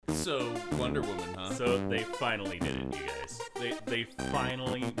So, Wonder Woman, huh? So they finally did it, you guys. They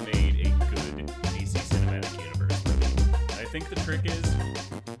finally made a good DC Cinematic Universe movie. I think the trick is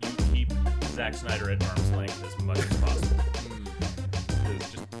you keep Zack Snyder at arm's length as much as possible.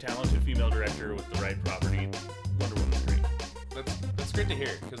 Because just a talented female director with the right property, Wonder Woman's great. That's great to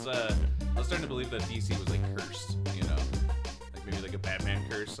hear, because I was starting to believe that DC was like cursed, you know? Like maybe like a Batman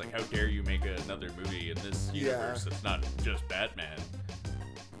curse. Like, how dare you make another movie in this universe that's not just Batman?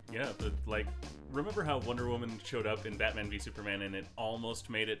 Yeah, but like, remember how Wonder Woman showed up in Batman v Superman and it almost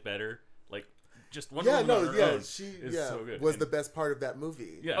made it better? Like, just Wonder Woman on her own she is so good. was the best part of that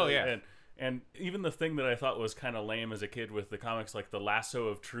movie. Yeah, oh yeah. And even the thing that I thought was kind of lame as a kid with the comics, like the lasso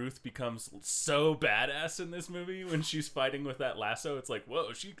of truth becomes so badass in this movie when she's fighting with that lasso. It's like,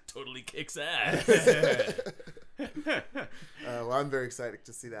 whoa, she totally kicks ass. Well, I'm very excited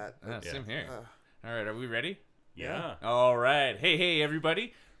to see that. Same here. All right, are we ready? Yeah. All right. Hey,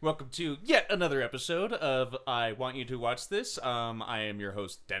 everybody. Welcome to yet another episode of I Want You to Watch This. I am your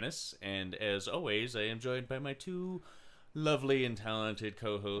host, Dennis, and as always, I am joined by my two lovely and talented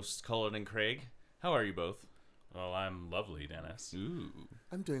co-hosts, Colin and Craig. How are you both? Well, I'm lovely, Dennis. Ooh.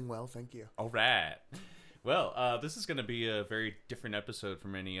 I'm doing well, thank you. All right. Well, this is going to be a very different episode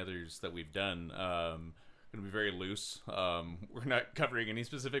from any others that we've done. Going to be very loose. We're not covering any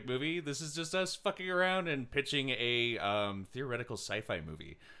specific movie. This is just us fucking around and pitching a theoretical sci-fi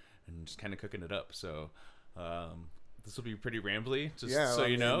movie and just kind of cooking it up. So this will be pretty rambly. Just so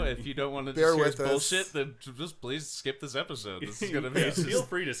you know, if you don't want to just hear us bullshit, then just please skip this episode. This is going to be... Feel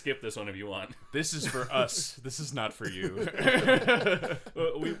free to skip this one if you want. This is for us. This is not for you.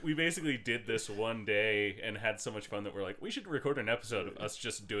 We basically did this one day and had so much fun that we're like, we should record an episode of us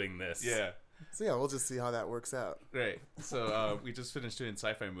just doing this. Yeah. So yeah, we'll just see how that works out. Right. So we just finished doing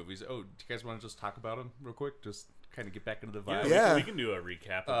sci-fi movies. Oh, do you guys want to just talk about them real quick? Just kind of get back into the vibe. Yeah. We can do a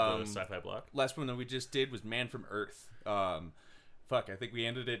recap of the sci-fi block. Last one that we just did was Man from Earth. I think we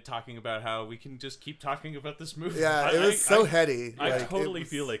ended it talking about how we can just keep talking about this movie. Yeah, it was so heady. I totally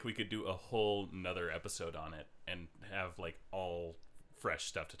feel like we could do a whole nother episode on it and have like all fresh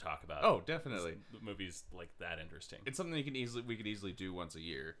stuff to talk about. Oh, definitely. The movie's like that interesting. It's something we could easily do once a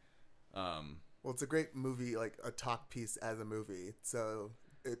year. Well, it's a great movie, like a talk piece as a movie, so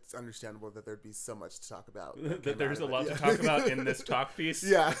it's understandable that there'd be so much to talk about. That there's a lot to talk about in this talk piece.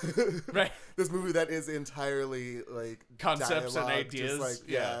 Yeah, right. This movie that is entirely like concepts dialogue, and ideas. just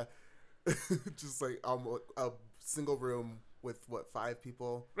like, just like a single room with 5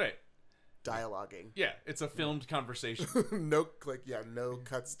 people, right? Dialoguing. Yeah, it's a filmed conversation. No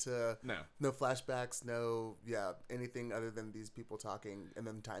cuts to no flashbacks, anything other than these people talking and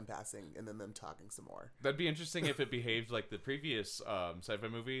then time passing and then them talking some more. That'd be interesting if it behaved like the previous sci-fi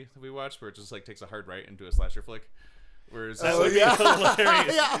movie that we watched, where it just like takes a hard right into a slasher flick. Whereas that would be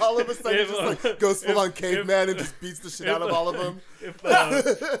hilarious. Yeah, all of a sudden just like goes full on caveman and just beats the shit out of all of them.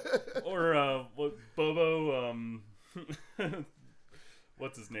 Bobo.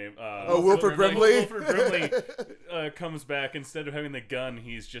 What's his name? Wilford Brimley. Wilford Brimley comes back. Instead of having the gun,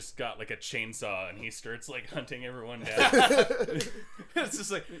 he's just got like a chainsaw, and he starts like hunting everyone down. It's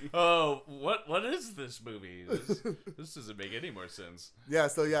just like, oh, what is this movie? This doesn't make any more sense. Yeah.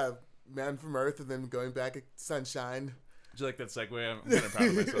 So yeah, Man from Earth, and then going back at Sunshine. Did you like that segue? I'm kind of proud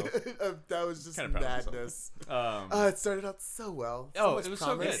of myself. That was just kind of madness. It started out so well. It was promise.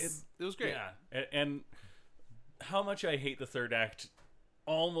 so good. It was great. Yeah, and how much I hate the third act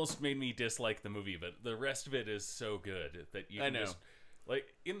almost made me dislike the movie, but the rest of it is so good that you can just, like,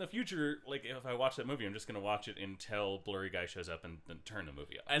 in the future, like, if I watch that movie, I'm just going to watch it until Blurry Guy shows up and then turn the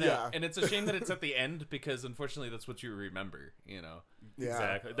movie off. I know, and it's a shame that it's at the end, because unfortunately that's what you remember, you know? Yeah.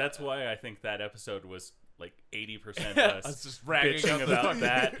 Exactly. That's why I think that episode was like 80% us just bitching about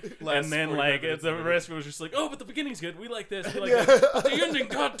that, and then like the rest of it was just like, oh, but the beginning's good. We like this. We like that. But the ending,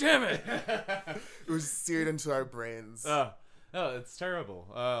 god damn it! It was seared into our brains. Oh, it's terrible.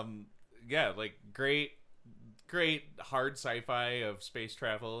 Like great hard sci-fi of space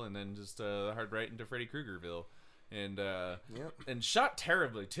travel, and then just hard right into Freddy Kruegerville. And shot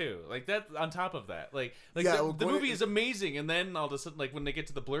terribly too. Like that on top of that. The movie is amazing, and then all of a sudden, like when they get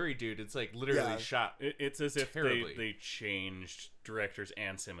to the blurry dude, it's like literally shot. It's as if terribly. they changed directors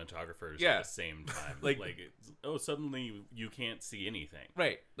and cinematographers at the same time. It's, suddenly you can't see anything.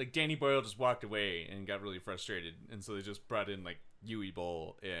 Right. Like Danny Boyle just walked away and got really frustrated, and so they just brought in like Yui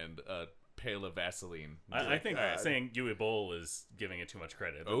Bowl and pail of Vaseline. I think saying Yui Bowl is giving it too much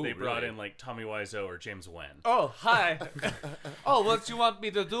credit. They brought in like Tommy Wiseau or James Wen. Oh, hi. Oh, what you want me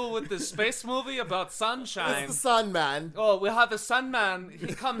to do with this space movie about sunshine? It's the sun man. Oh, we have a sun man.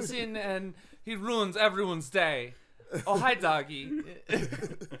 He comes in and he ruins everyone's day. Oh, hi, doggy.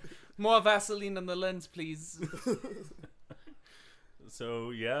 More Vaseline on the lens, please.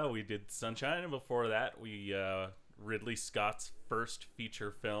 So yeah, we did Sunshine, and before that, we Ridley Scott's first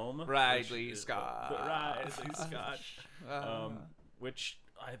feature film, Ridley Scott. Ridley Scott, which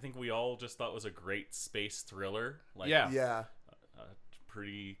I think we all just thought was a great space thriller. Like, Yeah. a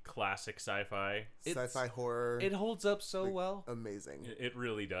pretty classic sci-fi. Sci-fi horror. It holds up so well. Amazing. It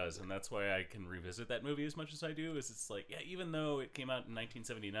really does, and that's why I can revisit that movie as much as I do. Is it's like, yeah, even though it came out in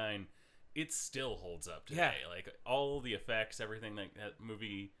 1979, it still holds up today. Yeah. Like all the effects, everything, like that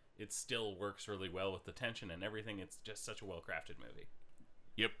movie, it still works really well with the tension and everything. It's just such a well-crafted movie.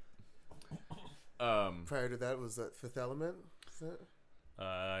 Yep. Prior to that, was that Fifth Element? Is that?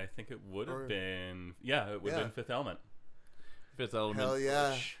 I think it would have Or- been, it would have been Fifth Element. Fifth Element. Hell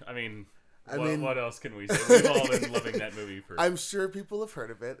yeah. I mean, I mean- what else can we say? We've all been loving that movie for. I'm sure people have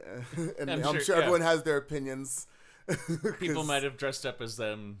heard of it, and I'm I'm sure, sure yeah. everyone has their opinions. People 'Cause- might have dressed up as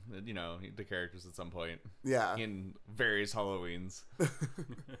them, the characters at some point Yeah. in various Halloweens.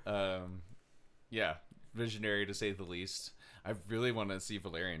 Yeah, visionary to say the least. I really want to see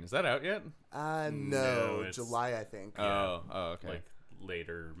Valerian. Is that out yet? No, No, it's- July, I think. Oh, okay. like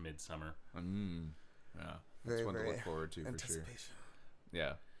later midsummer. Yeah, very, that's one to very look forward to for sure. anticipation.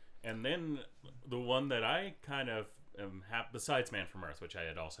 Yeah. And then the one that I kind of am besides Man from Earth, which I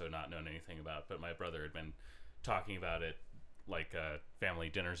had also not known anything about, but my brother had been talking about it like family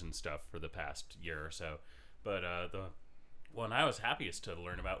dinners and stuff for the past year or so. But the one I was happiest to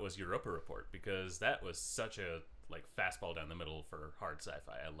learn about was Europa Report, because that was such a like fastball down the middle for hard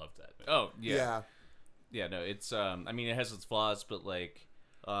sci-fi. I loved that movie. Oh, yeah. Yeah. Yeah, no, it's I mean it has its flaws, but like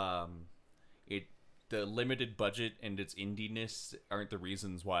the limited budget and its indiness aren't the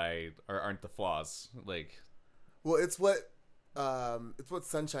reasons why, or aren't the flaws. Like, Well, it's what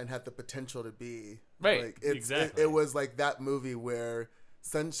Sunshine had the potential to be. Right, Like, it's, exactly. It was like that movie where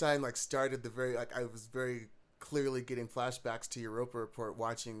Sunshine like started the very like I was very clearly getting flashbacks to Europa Report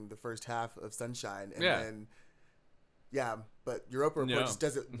watching the first half of Sunshine, and Yeah. then but Europa Report No. just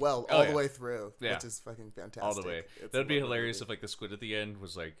does it well Oh, all yeah. the way through, Yeah. which is fucking fantastic. all the way. It's That'd a be lovely hilarious movie. if like the squid at the end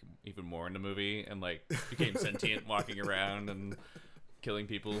was like even more in the movie and like became sentient, walking around and killing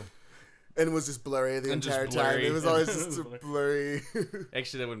people. And it was just blurry the And just entire time. blurry. It was always just a blurry.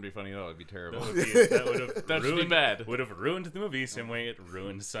 Actually, that wouldn't be funny at all. It'd be terrible. That would have That'd be ruined, bad. Would have ruined the movie same way it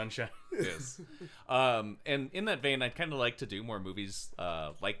ruined Sunshine. Yes. And in that vein, I'd kind of like to do more movies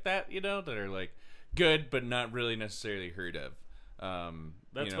like that, that are like good but not really necessarily heard of.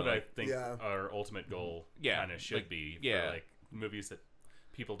 That's what I think Yeah. our ultimate goal Yeah, kind of should like, be. yeah. For, like movies that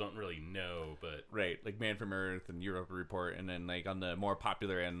people don't really know, but Right, like Man from Earth and Europa Report, and then like on the more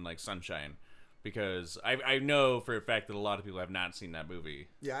popular end, like Sunshine, because I know for a fact that a lot of people have not seen that movie.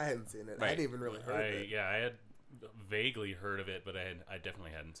 Yeah, I hadn't seen it. I Right. hadn't even really heard of it. I had vaguely heard of it, but I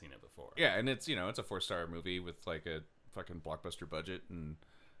definitely hadn't seen it before. Yeah, and it's it's a 4-star movie with like a fucking blockbuster budget, and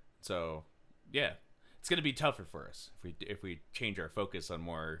so yeah, it's gonna be tougher for us if we change our focus on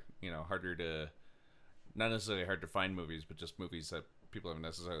more harder to, not necessarily hard to find movies, but just movies that people haven't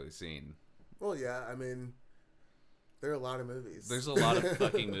necessarily seen. Well, yeah, I mean, there are a lot of movies. There's a lot of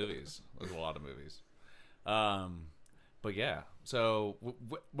fucking movies. There's a lot of movies. But yeah. So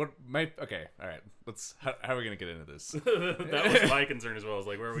what my okay? All right. How are we gonna get into this? That was my concern as well. I was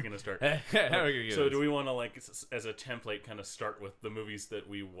like, where are we going to start? How are we gonna get So into do we want to like as a template kind of start with the movies that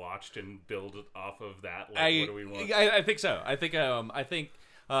we watched and build it off of that? Like, what do we want? I think so. I think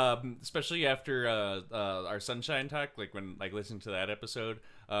especially after our Sunshine talk, like when listening to that episode,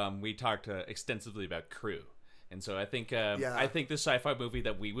 we talked extensively about Crew, and so I think I think the sci-fi movie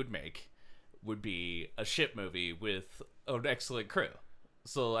that we would make would be a ship movie with an excellent crew.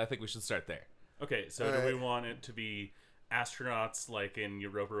 So I think we should start there. Okay, so do we want it to be astronauts like in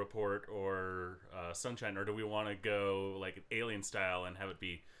Europa Report or Sunshine, or do we want to go like Alien style and have it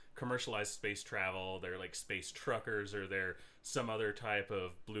be commercialized space travel? They're like space truckers, or they're some other type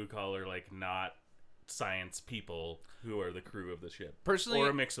of blue collar, like not science people who are the crew of the ship. Personally, or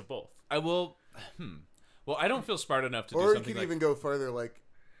a mix of both. I will. Well, I don't feel smart enough to do or you something could like. even go further, like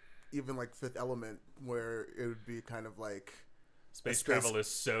even like Fifth Element, where it would be kind of like Space travel is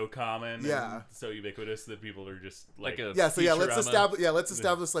so common, Yeah. and so ubiquitous that people are just Like like, a yeah. So yeah, let's Futurama.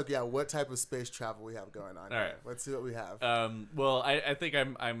 establish like what type of space travel we have going on. All right. Let's see what we have. Well, I think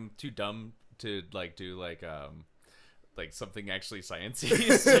I'm too dumb to do something actually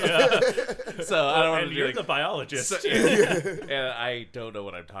sciencey. So I don't want and to you're do the biologist. and I don't know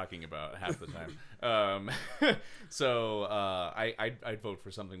what I'm talking about half the time. So I'd vote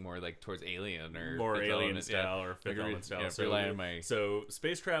for something more like towards Alien or More Fifth Alien Element style or Fifth Element style. Yeah, So, rely on my so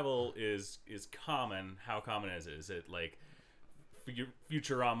space travel is common. How common is it? Is it like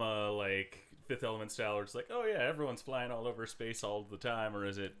Futurama, like Fifth Element style, where it's like, oh yeah, everyone's flying all over space all the time, or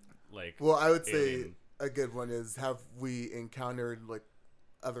is it like? Well, I would say Alien? a good one is, have we encountered like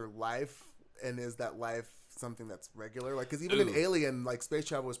other life, and is that life something that's regular? Like, because even in Ooh. Alien, like space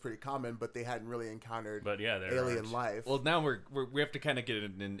travel was pretty common, but they hadn't really encountered But yeah, there alien aren't. life. Well, now we have to kind of get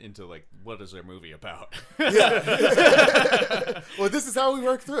into like, what is our movie about? Yeah. Well, this is how we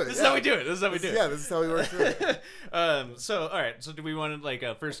work through it. This is how we do it. This is how we do it. Yeah, this is how we work through it. So all right. So do we want it like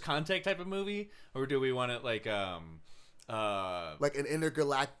a First Contact type of movie, or do we want it like Like an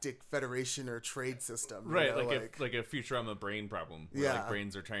intergalactic federation or trade system, you right, know, like a Futurama brain problem, where Yeah. like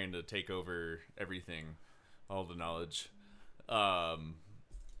brains are trying to take over everything, all the knowledge. I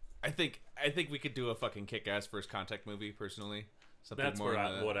think we could do a fucking kick-ass First Contact movie. Personally, something That's more where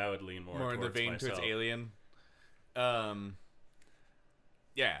in the, what I would lean more in the towards vein myself. towards Alien.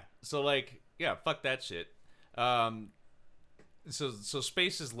 Yeah. So like, yeah, fuck that shit. So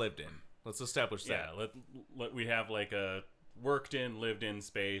space is lived in. Let's establish that. Yeah, let we have like a worked in, lived in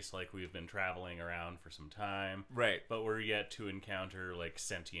space, like we've been traveling around for some time, Right. but we're yet to encounter like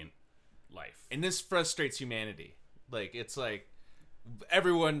sentient life. And this frustrates humanity. Like, it's like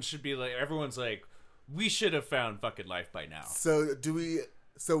everyone's like, we should have found fucking life by now.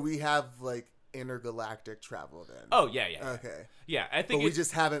 So we have like intergalactic travel then. Oh yeah, yeah. Okay. Yeah, I But think we it's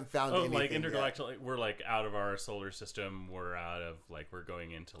just haven't found Oh, anything like yet. intergalactic, like, we're like out of our solar system. We're out of like we're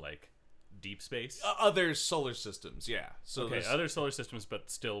going into like deep space. other solar systems. Yeah. So Okay, there's, other solar systems,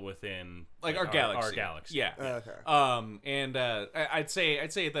 but still within like our galaxy. Our galaxy. Yeah. Okay. And I'd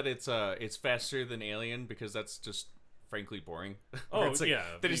say that it's faster than Alien, because that's just frankly boring. Where Oh, it's like, yeah,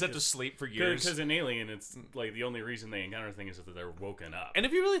 they just have to because- sleep for years. Because in Alien, it's like the only reason they encounter things is that they're woken up. And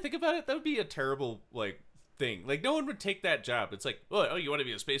if you really think about it, that would be a terrible like thing. Like, no one would take that job. It's like, oh, you want to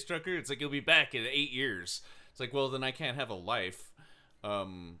be a space trucker? It's like, you'll be back in 8 years. It's like, well, then I can't have a life,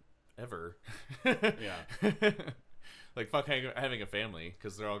 ever. Yeah. Like, fuck having a family,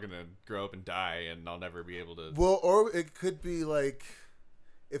 because they're all gonna grow up and die, and I'll never be able to. Well, or it could be like,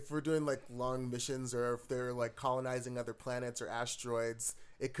 if we're doing like long missions, or if they're like colonizing other planets or asteroids,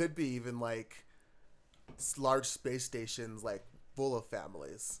 it could be even like large space stations like full of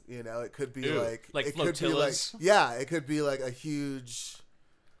families. You know, it could be Ooh, like like it could be like, flotillas? yeah, it could be like a huge,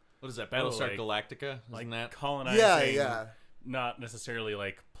 What is that? Battlestar like- Galactica? Isn't Like that? colonizing, yeah. not necessarily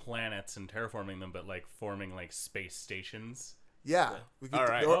like planets and terraforming them, but like forming like space stations. Yeah, we could, All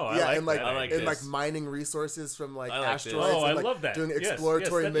right. Oh, I yeah, like and like that. I like and like this. mining resources from like I like this. asteroids. Oh, I and, like, love that. Doing Yes,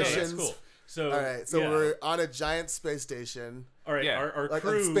 exploratory yes, that's missions. cool. So All right, so yeah. we're on a giant space station, all right. Yeah. Our like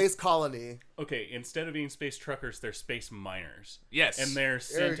crew. a space colony. Okay, instead of being space truckers, they're space miners. Yes. And they're we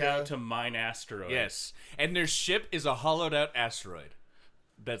sent go. out to mine asteroids. Yes, and their ship is a hollowed out asteroid.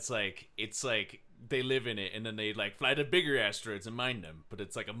 That's like, it's like they live in it, and then they like fly to bigger asteroids and mine them. But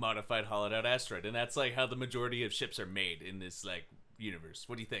it's like a modified hollowed out asteroid, and that's like how the majority of ships are made in this like universe.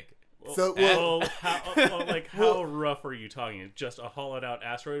 What do you think? So Well, how rough are you talking? Just a hollowed out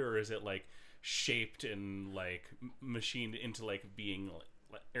asteroid, or is it like shaped and like machined into like being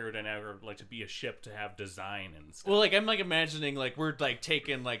like aerodynamic, or like to be a ship to have design and stuff? Well, like, I'm like imagining like we're like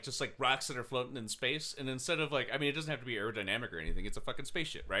taking like just like rocks that are floating in space, and instead of like, I mean, it doesn't have to be aerodynamic or anything. It's a fucking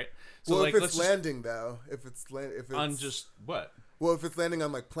spaceship, right? So well, like, if let's it's just landing though, if it's on just what? well, if it's landing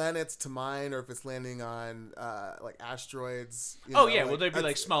on like planets to mine, or if it's landing on like asteroids. You Oh know, yeah, well there'd be like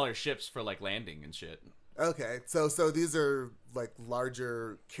that's- smaller ships for like landing and shit. Okay, so these are like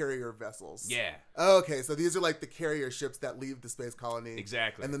larger carrier vessels. Yeah. Okay, so these are like the carrier ships that leave the space colony.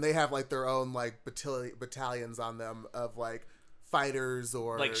 Exactly. And then they have like their own like battalions on them of like fighters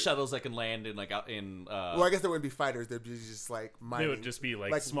or Like shuttles that can land in like out in Well, I guess there wouldn't be fighters. There'd be just like They mining. would just be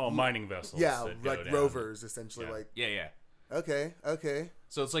like, like, small mining vessels. yeah, that go like down. rovers essentially. Yeah. Like yeah. okay.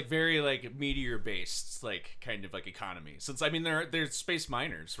 So it's like very like meteor based, like kind of like economy. Since I mean they're space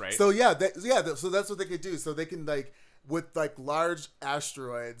miners, right? So so that's what they could do. So they can like with like large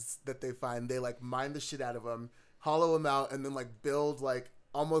asteroids that they find, they like mine the shit out of them, hollow them out, and then like build like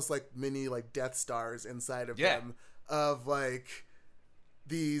almost like mini like Death Stars inside of Yeah. them of like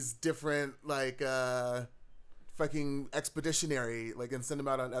these different like fucking expeditionary like, and send them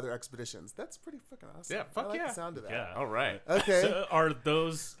out on other expeditions. That's pretty fucking awesome. Yeah, fuck I like yeah. the sound of that. Yeah. All right. Okay. So are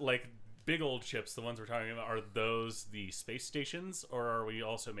those like big old ships, the ones we're talking about, are those the space stations, or are we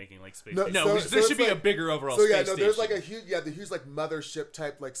also making like space? No, stations? No, So- there so should it's be a like- bigger overall So space yeah, no, there's station. like the huge like mothership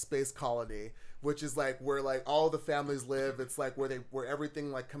type like space colony, which is like where like all the families live. It's like where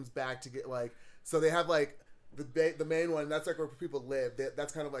everything like comes back to get like, so they have like the main one. That's like where people live.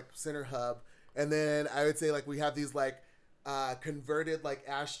 That's kind of like center hub. And then I would say like we have these like converted like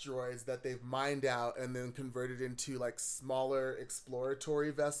asteroids that they've mined out and then converted into like smaller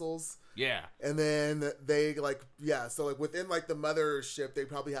exploratory vessels. Yeah. And then they like, yeah, so like within like the mothership, they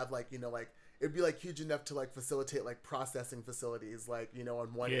probably have like, you know, like it'd be like huge enough to like facilitate like processing facilities, like, you know,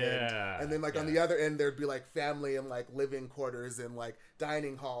 on one end. And then like on the other end, there'd be like family and like living quarters and like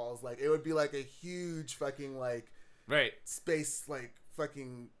dining halls. Like it would be like a huge fucking like Right. space, like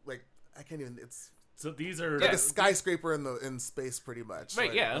fucking like, I can't even, it's So these are like a skyscraper in space pretty much.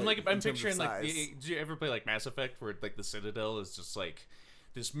 Right, yeah. I'm like in I'm terms of picturing like size. did you ever play like Mass Effect where like the Citadel is just like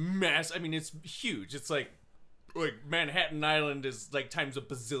this mass, I mean it's huge. It's like Manhattan Island is like times a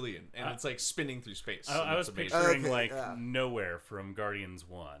bazillion and it's like spinning through space. I was amazing. picturing Okay, like yeah. Nowhere from Guardians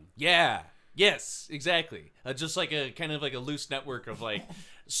 1. Yeah. Yes, exactly. Just like a kind of like a loose network of like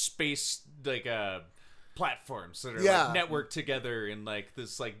space like platforms that are like networked together in like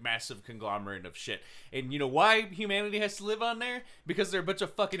this like massive conglomerate of shit. And you know why humanity has to live on there? Because they're a bunch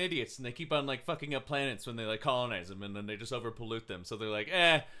of fucking idiots and they keep on like fucking up planets when they like colonize them and then they just over pollute them. So they're like,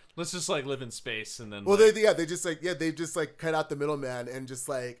 let's just like live in space and then Well, like, they just like cut out the middleman and just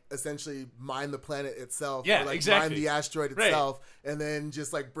like essentially mine the planet itself. Yeah, or, like, exactly. Mine the asteroid Right. itself, and then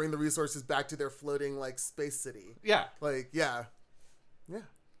just like bring the resources back to their floating like space city. yeah, Like yeah.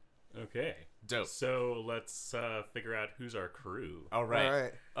 Okay. dope. So let's figure out who's our crew. All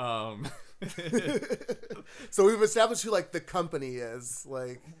right. So we've established who like the company is.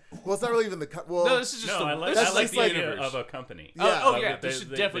 Like, well, it's not really even the well. No, this is just No, I like, this I is like the the idea universe of a company. Yeah. Oh Like, yeah, they- this should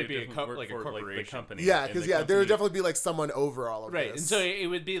they- definitely they be a, different work like a for, corporation. the company. yeah, And because the there would company- definitely be like someone over all of Right, this. and so it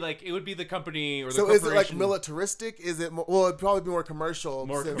would be the company or the So corporation. is it like militaristic? Is it well? It'd probably be more commercial.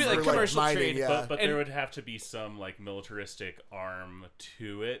 More since commercial. we're, Be like commercial mining, trade, yeah. But And- there would have to be some like militaristic arm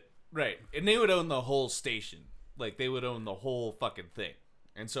to it. Right, and they would own the whole station. Like they would own the whole fucking thing.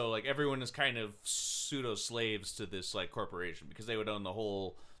 And so like everyone is kind of pseudo slaves to this like corporation because they would own the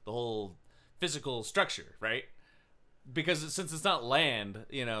whole physical structure, right? Because since it's not land,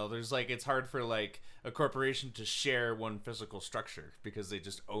 you know, there's like it's hard for like a corporation to share one physical structure because they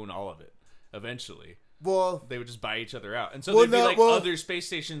just own all of it. Eventually, Well, they would just buy each other out, and so Well, there'd be no, like well- other space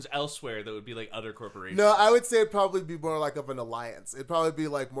stations elsewhere that would be like other corporations. no, I would say it'd probably be more like of an alliance. It'd probably be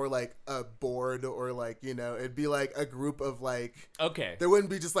like more like a board or like, you know, it'd be like a group of like, Okay. there wouldn't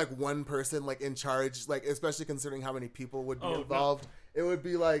be just like one person like in charge, like especially considering how many people would be Oh, no. involved. It would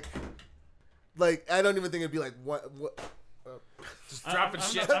be like I don't even think it'd be like what Just dropping I'm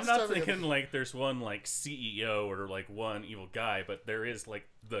shit. Not, I'm not Just thinking like there's one like CEO or like one evil guy, but there is like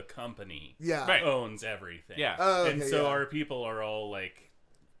the company yeah. Right. owns everything. Yeah. Oh, And okay, so yeah. our people are all like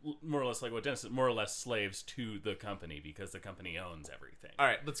more or less like what Dennis said, more or less slaves to the company because the company owns everything. All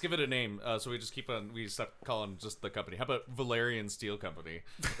right, let's give it a name. So we just we stop calling just the company. How about Valerian Steel Company?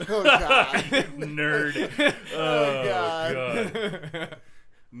 Oh god. Nerd. Oh, God. God.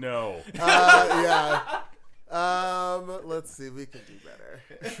 No. Yeah. Let's see. We can do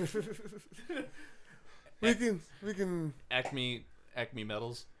better. we can. Acme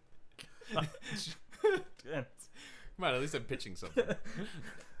Metals. Come on, at least I'm pitching something.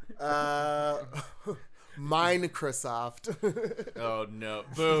 Microsoft. Oh no,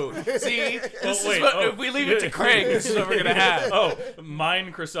 boo! See, this wait, is what oh. if we leave it to Craig, this is what we're gonna have. Oh,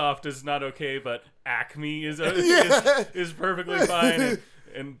 Microsoft is not okay, but Acme is is perfectly fine.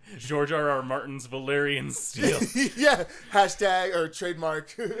 And George R.R. Martin's Valerian Steel. Yeah. Hashtag or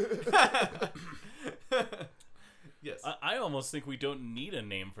trademark. Yes. I almost think we don't need a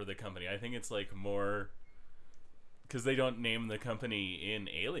name for the company. I think it's like more because they don't name the company in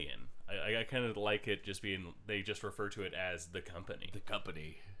Alien. I kind of like it just being they just refer to it as the company. The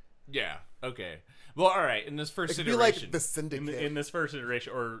company. Yeah. Okay. Well, all right. In this first It could be iteration, like the Syndicate. In this first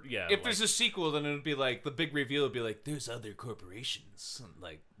iteration, or yeah, if there's a sequel, then it would be like the big reveal would be like, there's other corporations, and,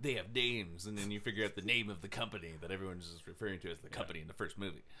 like they have names, and then you figure out the name of the company that everyone's just referring to as the company in the first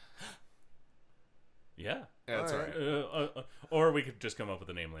movie. yeah. That's all Alright. right. Or we could just come up with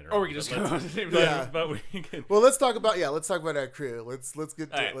a name later. Or on, we can just but go let's- on the name. Yeah. But we can. Well, let's talk about our crew. Let's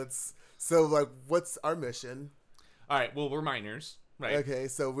get to All right. let's. So like, what's our mission? All right. Well, we're miners, right? Okay,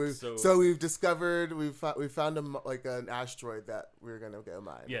 so we've So- we've discovered we found like an asteroid that we're gonna go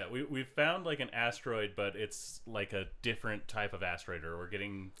mine. Yeah, we found like an asteroid, but it's like a different type of asteroid, or we're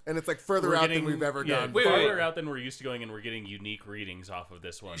getting And it's like further we're out getting, than we've ever yeah, gone. Wait, before. farther out than we're used to going, and we're getting unique readings off of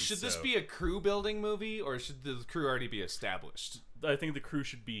this one. Should this so be a crew building movie, or should the crew already be established? I think the crew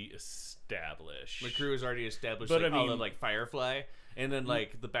should be established. The crew is already established, But, like, I all mean- of, like Firefly, and then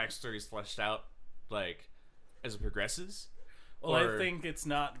like the backstory is fleshed out, like as it progresses. Well, Or- I think it's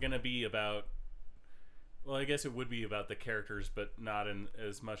not gonna be about. Well, I guess it would be about the characters, but not in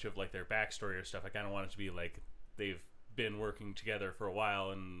as much of like their backstory or stuff. I kind of want it to be like they've been working together for a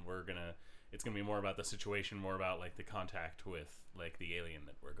while, and it's gonna be more about the situation, more about like the contact with like the alien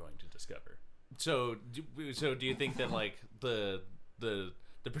that we're going to discover. So do you think that like the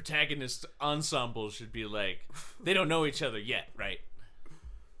protagonist ensemble should be like they don't know each other yet, right?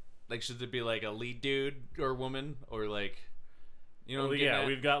 Like, should there be like a lead dude or woman, or like, you know? Well, yeah,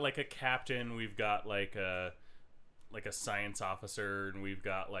 we've got like a captain, we've got like a science officer, and we've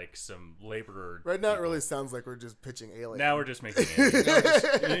got like some laborer. Right now, it really sounds like we're just pitching Alien. Now we're just making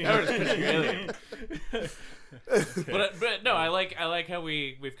Alien. Now we're just pitching Alien. But no, I like how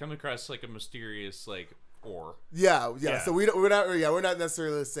we've come across like a mysterious like ore. Yeah. Yeah. So we're not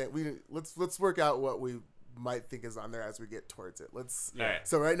necessarily saying let's work out what we might think is on there as we get towards it. Alright.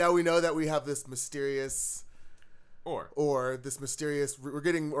 So right now we know that we have this mysterious Or this mysterious we're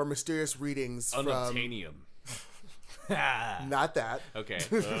getting more mysterious readings from unobtainium. not that. Okay.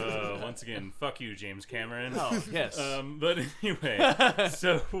 Once again, fuck you, James Cameron. Oh yes. But anyway,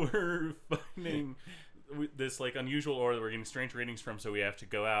 so we're finding this like unusual ore that we're getting strange readings from, so we have to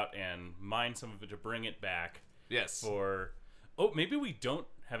go out and mine some of it to bring it back. Yes. For maybe we don't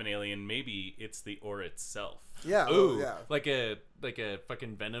have an alien. Maybe it's the ore itself. Yeah. Ooh, yeah. like a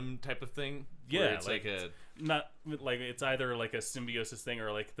fucking Venom type of thing. Yeah, where it's like a not like it's either like a symbiosis thing,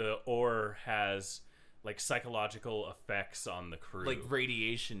 or like the ore has like psychological effects on the crew, like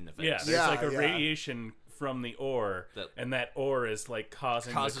radiation effects. Yeah, there's Yeah, like a yeah. radiation from the ore, and that ore is like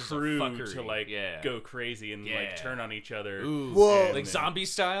causing the Causes a crew fuckery, to like yeah. go crazy and Yeah. like turn on each other. Ooh, Well- and like then- zombie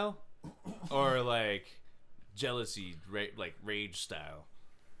style, or like jealousy, like rage style.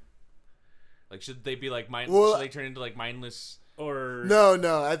 Like, should they be like Well- should they turn into like mindless? or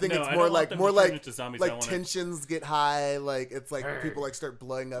No. I think No, it's I more don't want like them more to turn like into zombies. I like want it- tensions get high. Like it's like Arr. people like start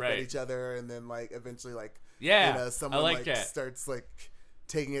blowing up Right. at each other, and then like eventually like Yeah, you know someone I like that. starts like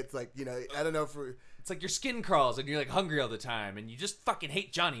taking it like I don't know if we're It's like your skin crawls and you're like hungry all the time and you just fucking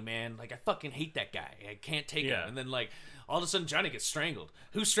hate Johnny, man. Like, I fucking hate that guy. I can't take Yeah. him. And then like all of a sudden Johnny gets strangled.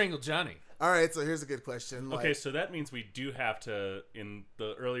 Who strangled Johnny? all right. So here's a good question. Okay, Like, so that means we do have to, in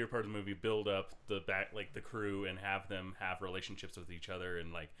the earlier part of the movie, build up the crew and have them have relationships with each other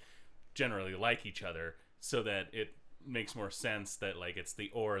and like generally like each other, so that it makes more sense that like it's the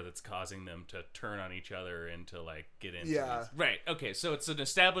ore that's causing them to turn on each other and to like get into Yeah. these- Right. Okay. So it's an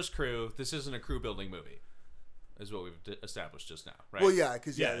established crew. This isn't a crew building movie, is what we've established just now, right? well, yeah,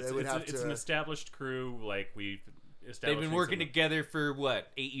 because Yeah, they would have it's to. an established crew. Like we've established. They've been things working in- together for what,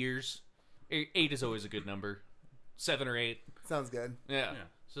 8 years? Eight is always a good number. 7 or 8. Sounds good. Yeah. Yeah.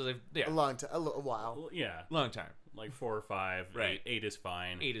 So they've A long time, a while. Well, yeah, long time. like 4 or 5. Right. 8 is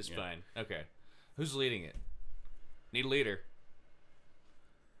fine. 8 is Yeah. fine. Okay. Who's leading it? Need a leader.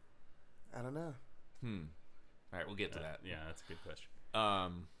 I don't know. All right, we'll get to that. Yeah, that's a good question.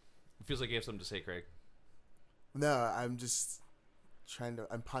 It feels like you have something to say, Craig. No, I'm just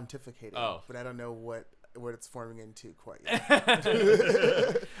I'm pontificating. Oh. But I don't know what it's forming into quite yet. I like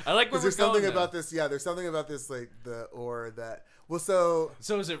where Because we're there's something going, about though. this. Yeah, there's something about this, like the ore that. Well, so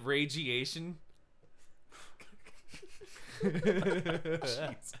So is it ragiation?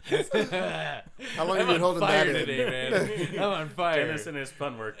 how long I'm have you on been holding fire that in? today, man. I'm on fire. Dennis and his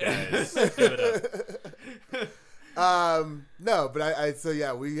fun work, guys. Give it up. No, but I so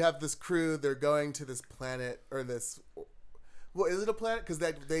yeah, we have this crew. They're going to this planet or this. Well, is it a planet? Because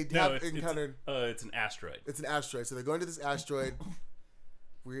they No, have it's encountered. it's an asteroid. It's an asteroid. So they're going to this asteroid.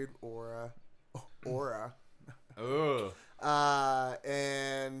 Weird aura. Oh.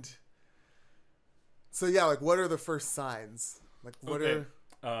 And so yeah, like what are the first signs? Like what Okay.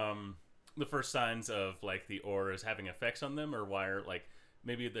 are The first signs of like the ore is having effects on them, or why are like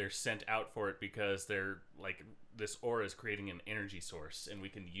maybe they're sent out for it because they're like this ore is creating an energy source and we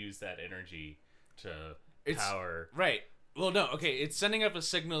can use that energy to power. Right. Well, no. Okay, it's sending up a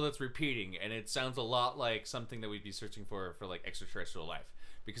signal that's repeating, and it sounds a lot like something that we'd be searching for like extraterrestrial life,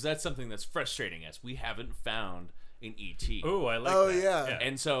 because that's something that's frustrating us. We haven't found an ET. Oh, I like Oh, that. yeah.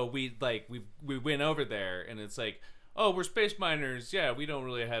 And so we went over there, and it's like, oh, we're space miners. Yeah, we don't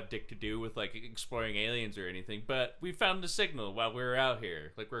really have dick to do with like exploring aliens or anything, but we found a signal while we were out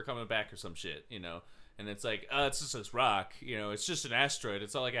here, like we were coming back or some shit, you know. And it's like, it's just this rock, you know. It's just an asteroid.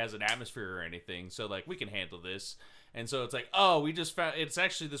 It's not like it has an atmosphere or anything, so like we can handle this. And so it's like, oh, we just found it's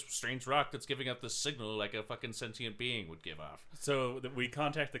actually this strange rock that's giving up this signal like a fucking sentient being would give off. So we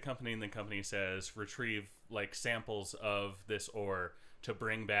contact the company, and the company says retrieve like samples of this ore to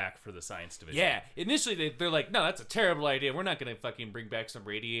bring back for the science division. Yeah, initially they're like, no, that's a terrible idea. We're not gonna fucking bring back some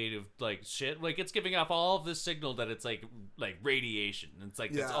radiative like shit. Like it's giving off all of this signal that it's like radiation. It's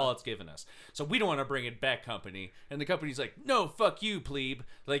like that's all it's giving us. So we don't want to bring it back, company. And the company's like, no, fuck you, plebe.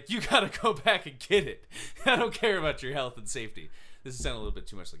 Like you gotta go back and get it. I don't care about your health and safety. This is sounding a little bit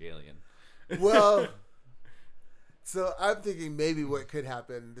too much like Alien. Well, so I'm thinking maybe what could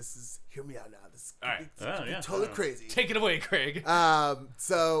happen. This is hear me out now. This All right. could be totally crazy. Take it away, Craig.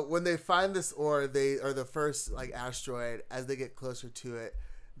 So when they find this ore, they are the first like asteroid. As they get closer to it,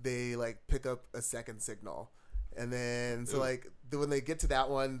 they like pick up a second signal, and then so like when they get to that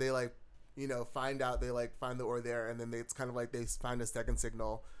one, they like find out they like find the ore there, and then it's kind of like they find a second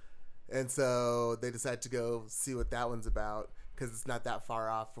signal, and so they decide to go see what that one's about because it's not that far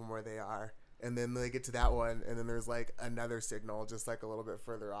off from where they are. And then they get to that one, and then there's like another signal just like a little bit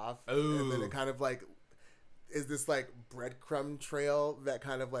further off. And then it kind of like is this like breadcrumb trail that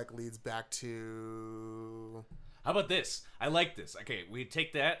kind of like leads back to. How about this? I like this. Okay, we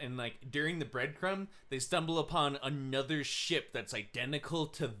take that and like during the breadcrumb, they stumble upon another ship that's identical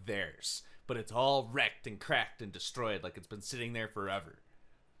to theirs, but it's all wrecked and cracked and destroyed like it's been sitting there forever.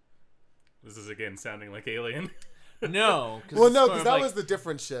 This is again sounding like Alien. No. Well, no, because that was the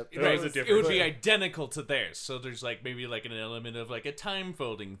different ship. Right, was a different it would be ship. identical to theirs. So there's like maybe like an element of like a time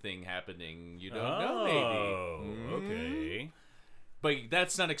folding thing happening. You don't know, maybe. Okay. But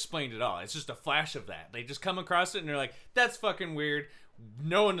that's not explained at all. It's just a flash of that. They just come across it and they're like, that's fucking weird.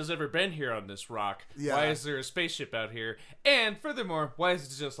 No one has ever been here on this rock. Yeah. Why is there a spaceship out here? And furthermore, why is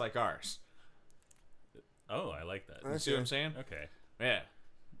it just like ours? Oh, I like that. You see what I'm saying? Okay. Yeah.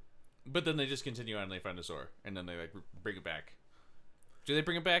 But then they just continue on and they find the ore. And then they like bring it back. Do they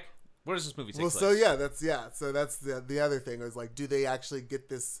bring it back? Where does this movie take place? So that's the other thing was like, do they actually get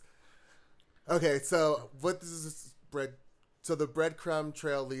this? Okay, so what is this bread? So the breadcrumb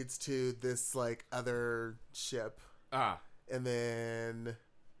trail leads to this like other ship, and then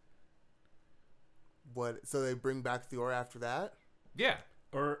what? So they bring back the ore after that. Yeah.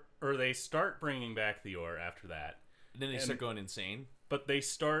 Or they start bringing back the ore after that. And then they start going insane. But they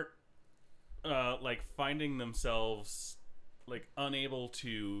start like finding themselves like unable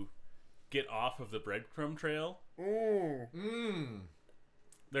to get off of the breadcrumb trail.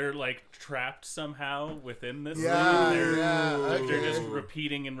 They're like trapped somehow within this. They're just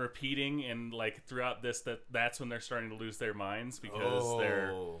repeating and repeating, and like throughout this, that's when they're starting to lose their minds because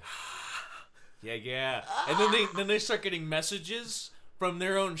they're. Yeah. And then they start getting messages from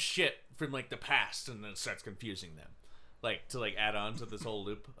their own ship from like the past, and then it starts confusing them. Like to like add on to this whole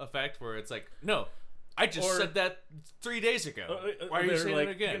loop effect where it's like, no, I just said that 3 days ago. Why are you saying like,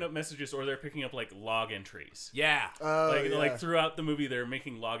 it again? Picking up messages, or they're picking up like log entries. Yeah. Like throughout the movie, they're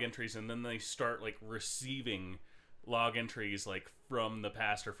making log entries, and then they start like receiving log entries like from the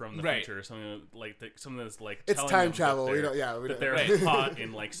past or from the future, or something like something that's like it's telling time them travel. That they're caught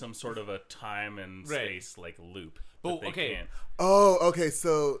in like some sort of a time and space like loop. But okay. Can't. Oh, okay.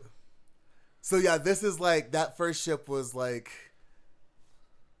 So yeah, this is like that first ship was like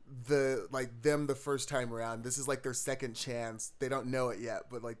the first time around. This is like their second chance. They don't know it yet,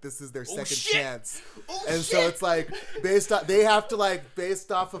 but like this is their second chance. So it's like based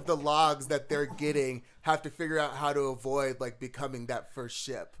off of the logs that they're getting, have to figure out how to avoid like becoming that first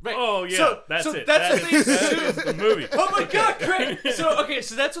ship. Right. Oh yeah, so that's it. That's what they assume. That is the movie. Oh my god, Craig!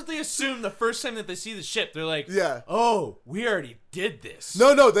 So that's what they assume the first time that they see the ship. They're like, yeah. Oh, we already did this.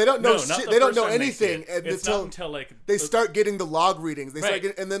 No, they don't know not shit. the They don't first know time they see anything it. It's not until like they start getting the log readings. They Right.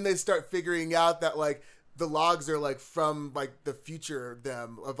 and then they start figuring out that like the logs are like from like the future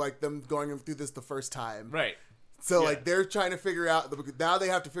them of like them going through this the first time. Right. So like they're trying to figure out now they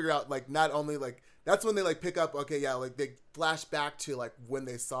have to figure out like not only like that's when they like pick up like they flash back to like when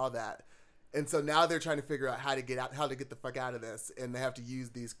they saw that. And so now they're trying to figure out how to get the fuck out of this, and they have to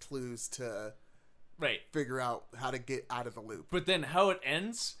use these clues to figure out how to get out of the loop. But then how it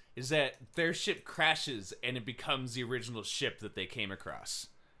ends is that their ship crashes and it becomes the original ship that they came across,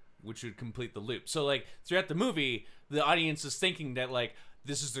 which would complete the loop. So like throughout the movie, the audience is thinking that like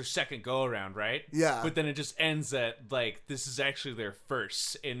this is their second go around, right? Yeah. But then it just ends that like this is actually their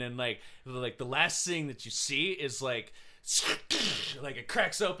first, and then like the last thing that you see is like it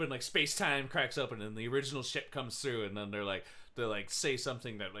cracks open, like space-time cracks open, and the original ship comes through, and then they're like say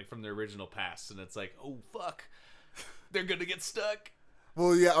something that like from their original past, and it's like, oh fuck, they're gonna get stuck.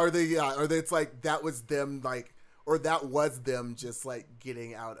 Well, it's like that was them like, or that was them just like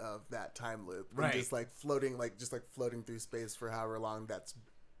getting out of that time loop, and just like floating through space for however long that's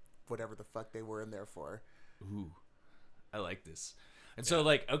whatever the fuck they were in there for. Ooh, I like this. And so,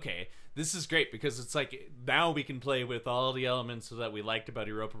 like, okay, this is great because it's like now we can play with all the elements that we liked about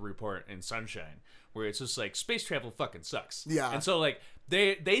Europa Report and Sunshine, where it's just like space travel fucking sucks. Yeah. And so, like,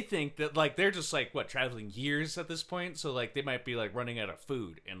 they think that, like, they're just, like, what, traveling years at this point? So, like, they might be, like, running out of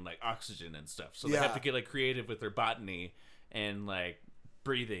food and, like, oxygen and stuff. So they have Yeah. to get, like, creative with their botany and, like,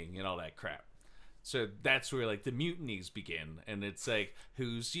 breathing and all that crap. So that's where, like, the mutinies begin. And it's like,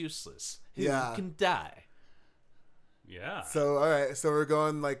 who's useless? Who Yeah. can die? Yeah. So all right, so we're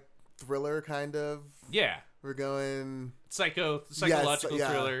going like thriller kind of. Yeah. We're going Psychological yeah,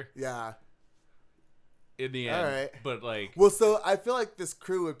 thriller Yeah. in the end. All right. But, like, Well, so I feel like this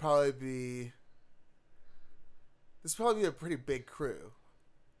crew would probably be. This would probably be a pretty big crew.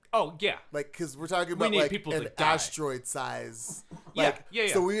 oh, yeah. Like, because we're talking We about need like people an to die. asteroid size. Yeah, Like, yeah.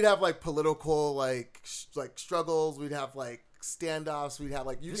 So we'd have like political like like struggles. We'd have like standoffs. We'd have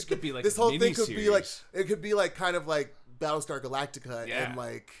like This could be, like, this a whole thing could be like miniseries. it could be like kind of like Battlestar Galactica Yeah. and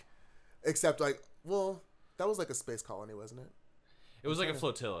like except like well that was like a space colony, wasn't it? It was like a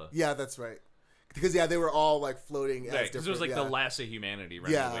flotilla. Yeah, that's right. Because they were all like floating as Right, different. because it was like yeah. the last of humanity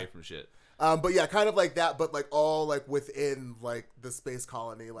running Yeah. away from shit. But yeah, kind of like that, but like all like within like the space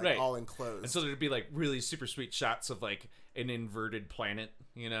colony, like Right. all enclosed. And so there'd be, like, really super sweet shots of, like, an inverted planet,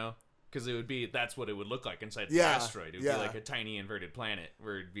 you know? Because it would be, that's what it would look like inside the Yeah, asteroid. It would yeah. be like a tiny inverted planet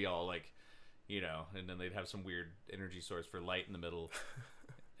where it'd be all, like, you know, and then they'd have some weird energy source for light in the middle.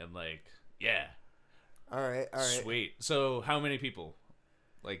 And, like, yeah. all right. Sweet. So how many people?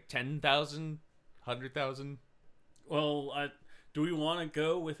 Like 10,000? 100,000? Well, do we want to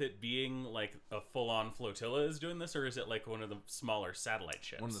go with it being like a full-on flotilla is doing this, or is it like one of the smaller satellite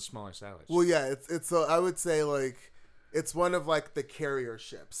ships? One of the smaller satellites. Well, yeah, it's so I would say like it's one of like the carrier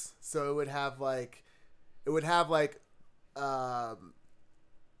ships. So it would have like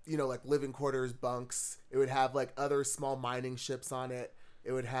you know, like living quarters, bunks. It would have like other small mining ships on it.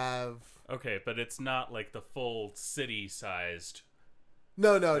 It would have Okay, but it's not like the full city-sized.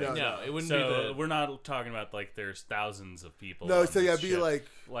 no, no, it wouldn't So be the... we're not talking about like there's thousands of people. no. on So yeah, this it'd be ship.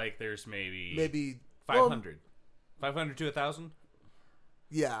 like there's maybe 500. 500 to 1,000?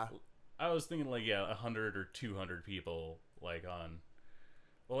 yeah. I was thinking like 100 or 200 people like on.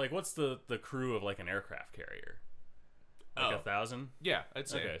 Well, like what's the crew of like an aircraft carrier? Like 1,000? Yeah, I'd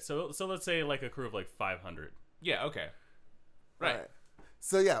say. Okay, so let's say like a crew of like 500. Yeah, okay. Right. All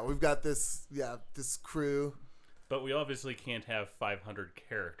So yeah, we've got this crew. But we obviously can't have 500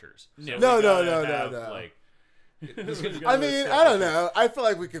 characters. So No. we No, gotta have, no. Like, I mean, I don't know. I feel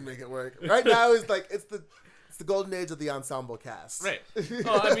like we can make it work. Right now is like it's the golden age of the ensemble cast. Right.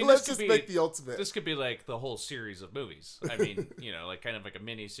 Well, I mean, let's this just could be, make the ultimate. This could be like the whole series of movies. I mean, you know, like kind of like a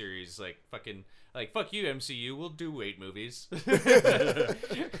mini series, like fucking, like fuck you MCU, we'll do 8 movies.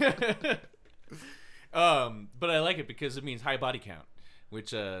 But I like it because it means high body count,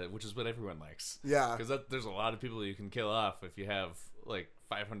 which is what everyone likes. Yeah. Because there's a lot of people you can kill off if you have like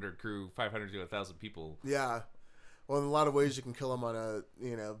 500 crew, 500 to 1,000 people. Yeah. Well, in a lot of ways, you can kill them on a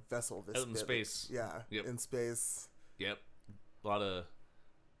vessel. Out in space. Yeah. Yep. In space. Yep. A lot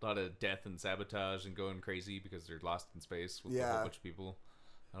of death and sabotage and going crazy because they're lost in space with a whole bunch of people.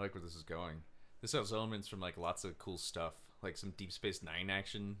 I like where this is going. This has elements from like lots of cool stuff. Like some Deep Space Nine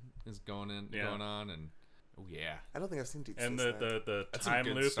action is going on, and oh yeah. I don't think I've seen Deep Space and Nine. the That's some time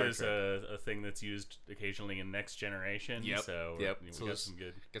good loop Star is Trek. a thing that's used occasionally in Next Generation. Yep. So Yep. we So got this- some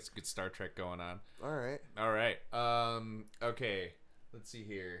good. Got some good Star Trek going on. All right. All right. Okay. Let's see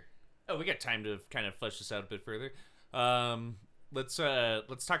here. Oh, we got time to kind of flesh this out a bit further. Let's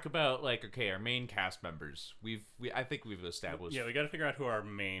talk about like our main cast members. I think we've established. Yeah, we got to figure out who our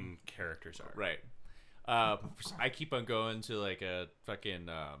main characters are. Right. I keep on going to like a fucking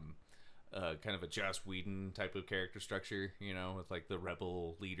kind of a Joss Whedon type of character structure, you know, with like the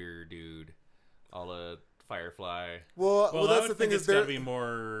rebel leader dude, all the Firefly. Well, Well, that's I the would thing think is it's got there. to be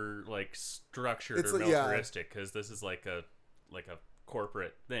more like structured It's or like- yeah. militaristic because this is like a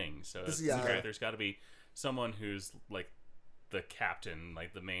corporate thing. So This- it's yeah. like there's got to be someone who's like the captain,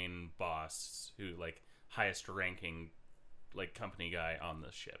 like the main boss, who like highest ranking like company guy on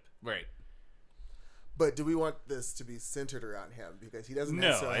the ship. Right. But do we want this to be centered around him? Because he doesn't No,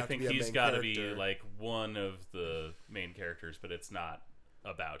 necessarily I have think to be a he's main got to be character. like one of the main characters, but it's not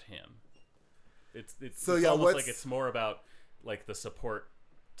about him. It's So, it's yeah, almost what's- like it's more about like the support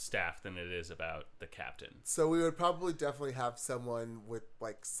staff than it is about the captain. So we would probably definitely have someone with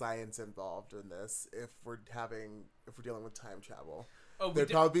like science involved in this if we're dealing with time travel. Oh, there'd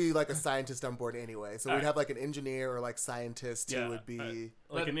probably be like a scientist on board anyway. So we'd Alright. have like an engineer or like scientist who would be.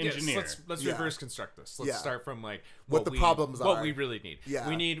 like an Yes, engineer. let's Yeah. reverse construct this. Let's Yeah. start from like What the problems what are. we really need. Yeah.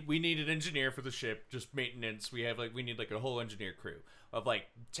 we need an engineer for the ship, just maintenance. We need like a whole engineer crew of like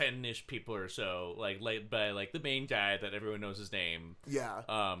 10-ish people or so, like led by like the main guy that everyone knows his name. Yeah.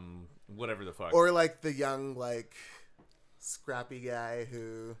 Whatever the fuck. Or like the young, like, scrappy guy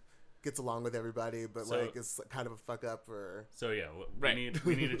who gets along with everybody, but So- like is kind of a fuck up. Or So yeah, Right.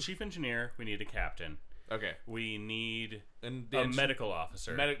 we need a chief engineer. We need a captain. okay, We need and a medical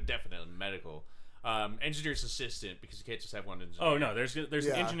officer. definitely medical. Engineer's assistant, because you can't just have one engineer. Oh no, there's an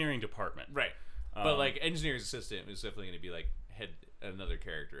Yeah. engineering department. Right. But Um, like engineer's assistant is definitely going to be like another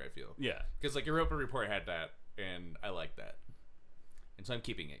character, I feel. Yeah. Because like Europa Report had that, and I like that, and so I'm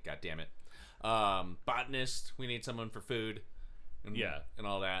keeping it. God damn it. Botanist, we need someone for food, and, Yeah. and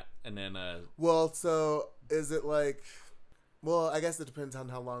all that, and then well, so is it like? Well, I guess it depends on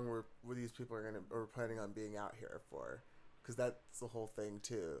how long these people are planning on being out here for, because that's the whole thing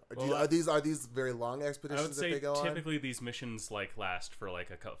too. Are these very long I expeditions would that they say go on? typically these missions like last for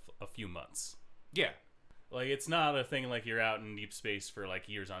like a few months. yeah, Like it's not a thing like you're out in deep space for like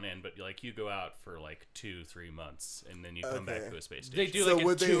years on end, but like you go out for like 2-3 months and then you come back Okay. to a space They station. do So like a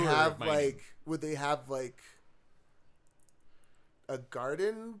would they tour have of mining. like? Would they have like? A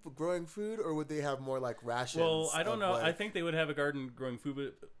garden growing food, or would they have more like rations? Well, I don't of, know. like- I think they would have a garden growing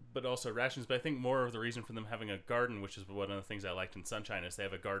food, but also rations. But I think more of the reason for them having a garden, which is one of the things I liked in Sunshine, is they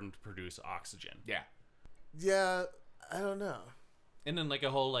have a garden to produce oxygen. yeah, Yeah, I don't know. and then like a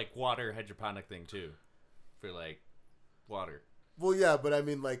whole like water hydroponic thing too, for like water. Well, yeah, but I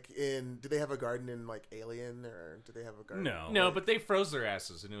mean, like, do they have a garden in like Alien, or do they have a garden? No, but they froze their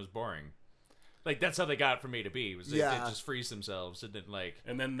asses, and it was boring. Like that's how they got from A to B. Was they Yeah. just freeze themselves, and then like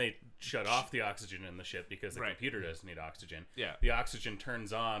And then they shut off the oxygen in the ship because the Right. computer doesn't need oxygen. Yeah. The oxygen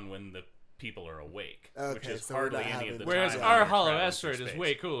turns on when the people are awake, which Okay, is so we're hardly not any having- of the whereas time our when hollow they're traveling asteroid through is space.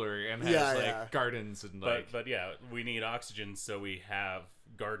 way cooler and has Yeah, like yeah. gardens and like But yeah, we need oxygen, so we have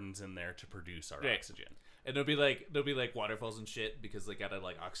gardens in there to produce our Right. oxygen. and there'll be like waterfalls and shit because they gotta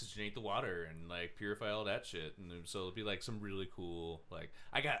like oxygenate the water and like purify all that shit, and so it'll be like some really cool like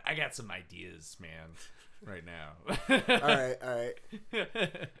I got some ideas, man, right now. All right, all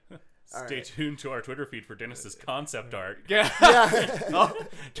right. All Stay right. tuned to our Twitter feed for Dennis's concept art. Yeah. Yeah.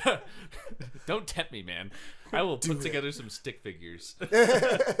 Oh, don't tempt me, man. I will put together some stick figures.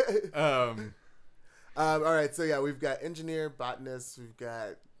 All right, so yeah, we've got engineer, botanist, we've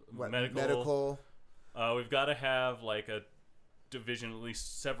got medical. We've got to have like a division, at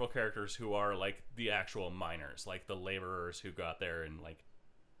least several characters who are like the actual miners, like the laborers who got there and like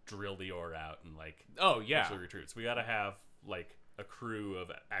drill the ore out and like Oh yeah, actually recruits. We got to have like a crew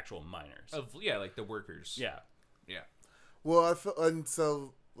of actual miners. like the workers. Yeah, yeah. Well, and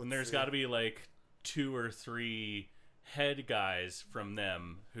so and there's got to be like 2 or 3 head guys from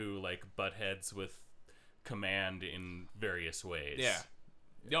them who like butt heads with command in various ways. Yeah.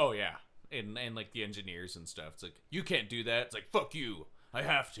 Oh yeah. And like the engineers and stuff. It's like you can't do that. It's like fuck you. I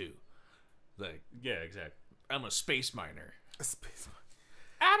have to. Like Yeah, exactly. I'm a space miner. a space.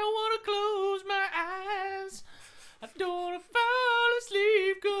 I don't want to close my eyes. I don't want to fall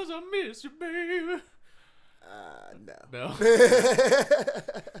asleep because I miss you, baby. No. No.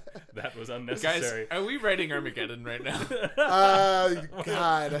 That was Guys, unnecessary. are we writing Armageddon right now?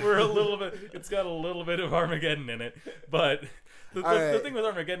 God. We're a little bit. It's got a little bit of Armageddon in it, but the right. thing with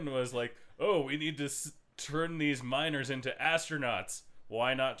Armageddon was like, oh, we need to turn these miners into astronauts.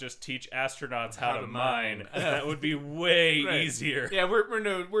 Why not just teach astronauts how to mine? That would be way Right. easier. Yeah,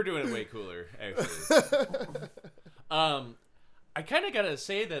 we're doing it way cooler, actually. I kind of gotta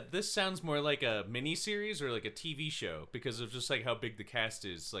say that this sounds more like a mini series or like a TV show because of just like how big the cast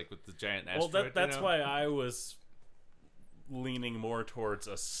is, like with the giant Well, asteroid. that's you know? why I was leaning more towards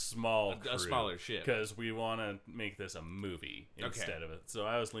a small crew, a smaller ship. because we want to make this a movie instead of it. So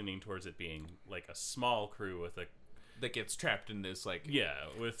I was leaning towards it being like a small crew with a that gets trapped in this like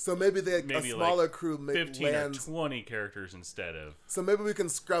with So maybe a maybe smaller like crew 15 lands. or 20 characters instead of. So maybe we can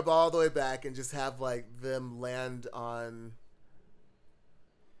scrub all the way back and just have like them land on.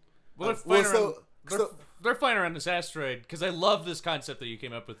 Well, they're flying around this asteroid because I love this concept that you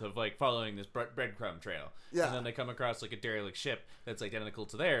came up with of like following this breadcrumb trail. Yeah. And then they come across like a derelict ship that's identical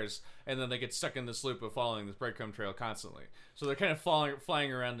to theirs, and then they get stuck in this loop of following this breadcrumb trail constantly. So they're kind of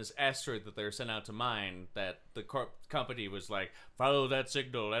flying around this asteroid that they're sent out to mine. That the company was like, follow that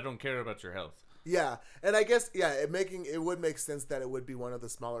signal. I don't care about your health. Yeah, and I guess it would make sense that it would be one of the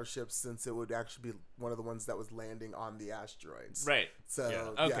smaller ships since it would actually be one of the ones that was landing on the asteroids. Right. So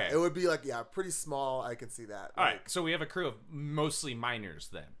Yeah. Okay. it would be like pretty small. I can see that. All right. So we have a crew of mostly miners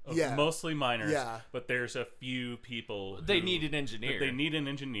then. Yeah. Mostly miners. Yeah. But there's a few people. They who- need an engineer. They need an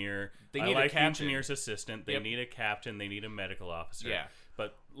engineer. They I need a like the captain. engineer's assistant. They Yep. need a captain. They need a medical officer. Yeah.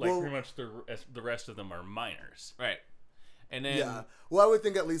 But like Well- pretty much the rest of them are miners. Right. And then Yeah. Well, I would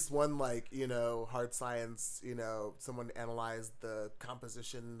think at least one hard science. Someone analyzed the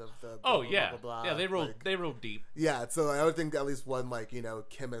composition of the. Blah, oh blah, yeah, blah, blah, yeah. They roll. like- They roll deep. Yeah, so I would think at least one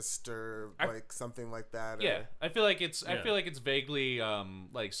chemist or I- something like that. Yeah, I feel like it's. I Yeah. feel like it's vaguely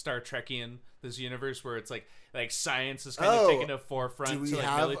like Star Trekian, this universe where it's like science is kind of Oh, taking a forefront Do we to like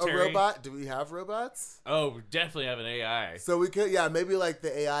have military. a robot? Do we have robots? Oh, we definitely have an AI. So we could, maybe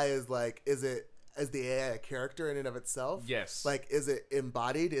the AI is is the AI a character in and of itself? Yes. Is it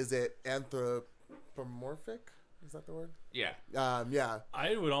embodied? Is it anthropomorphic? Is that the word? Yeah. Yeah.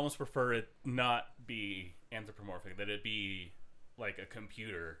 I would almost prefer it not be anthropomorphic. That it be like a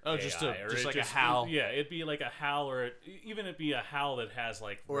computer. Oh, just AI, or just it like a HAL. Yeah, it'd be like a HAL, or even it'd be a HAL that has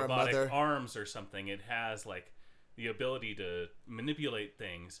like Or a robotic mother. arms or something. It has like the ability to manipulate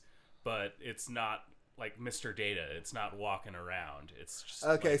things, but it's not like Mr. Data. It's not walking around. It's just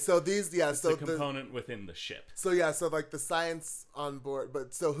Okay, like, so these, it's so a component within the ship. so the science on board,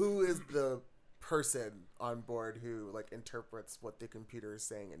 but so who is the person on board who interprets what the computer is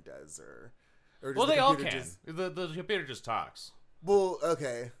saying and does, or does Well, the they all computer can. The computer just talks Well,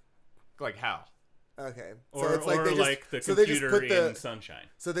 okay. like how. Okay. Or, so it's like or they just, like the so they just computer put the in Sunshine.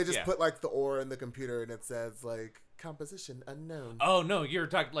 so they just Yeah. put the or in the computer and it says composition unknown. Oh no, you're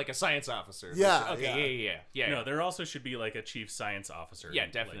talking like a science officer. Yeah, Okay. Yeah. No, there also should be like a chief science officer. Yeah,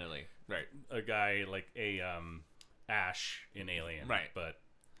 like, definitely. Right. a guy like a Ash in Alien, Right. But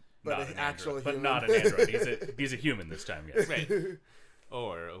But not an an actual android. But human. not an android. He's a human this time, guys. Right.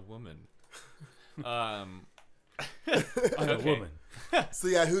 Or a woman. I'm Okay. a woman. So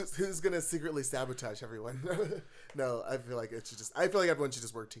yeah, who's gonna secretly sabotage everyone? No, I feel like it should just. I feel like everyone should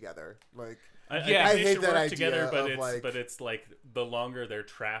just work together. Yeah. I they hate should that work idea together, but of, it's like the longer they're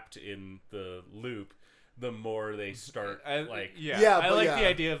trapped in the loop, the more they start Yeah, Yeah, I but like yeah. the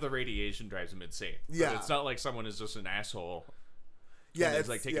idea of the radiation drives them insane. But Yeah. it's not like someone is just an asshole. yeah, and it's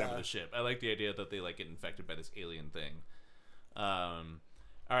is taking yeah. over the ship. I like the idea that they get infected by this alien thing. All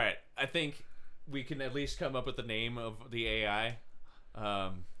right, I think we can at least come up with the name of the AI.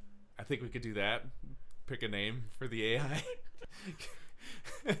 I think we could do that. Pick a name for the AI.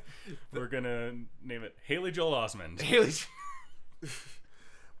 we're gonna name it Haley Joel Osmond. Haley.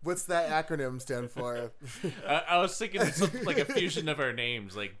 What's that acronym stand for? I was thinking something like a fusion of our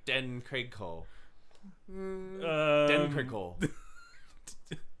names, like Den Craig Cole. Den Craig Cole.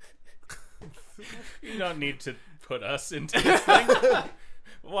 You don't need to put us into this thing.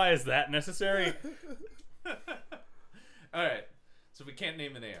 Why is that necessary? All right, so we can't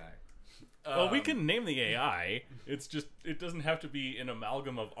name an AI. Well, we can name the AI. It's just it doesn't have to be an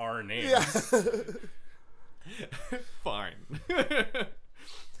amalgam of our names. Yeah. Fine.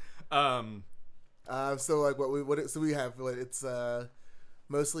 So so we have it's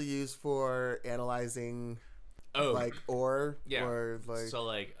mostly used for analyzing ore Yeah. or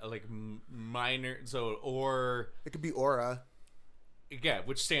So minor. So or it could be aura. yeah,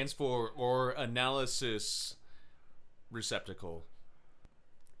 which stands for or analysis receptacle.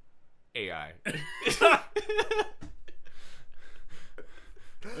 AI.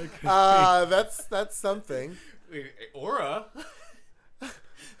 That's something. Aura.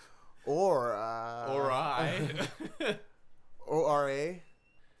 Aura. Or I. ORA.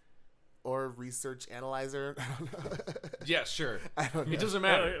 Or research analyzer. I don't know. Yeah, sure. I don't know. It doesn't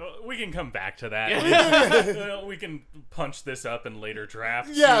matter. We can come back to that. We can punch this up in later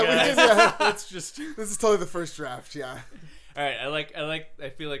drafts. Yeah, you we guys. can, yeah. Let's just. This is totally the first draft. Yeah. All right, I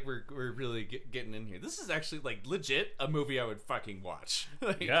feel like we're really getting in here. This is actually legit a movie I would fucking watch.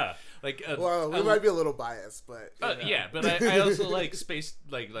 Yeah. Well, we might be a little biased, but you know. Yeah, but I also like space.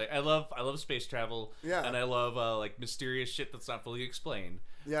 I love space travel. Yeah. and I love mysterious shit that's not fully explained.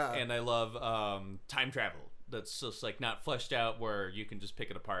 Yeah. and I love time travel that's just not fleshed out where you can just pick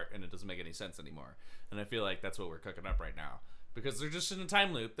it apart and it doesn't make any sense anymore. And I feel like that's what we're cooking up right now. Because they're just in a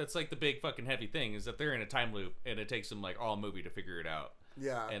time loop. That's the big fucking heavy thing is that they're in a time loop and it takes them all movie to figure it out.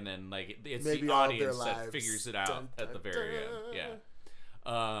 Yeah. And then it's Maybe the all of their audience that lives. figures it out Dun, at the dun, very dun. end. Yeah.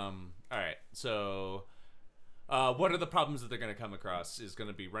 All right. So, what are the problems that they're going to come across? Is going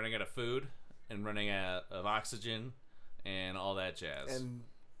to be running out of food and running out of oxygen and all that jazz. And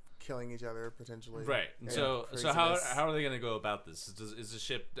killing each other potentially. Right. And And so craziness. how are they going to go about this? Is the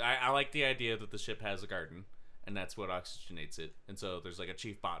ship? I like the idea that the ship has a garden, and that's what oxygenates it. And so there's like a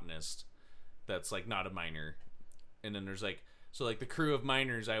chief botanist that's like not a miner, and then there's like the crew of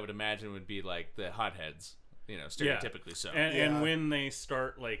miners I would imagine would be like the hotheads, stereotypically so. And when they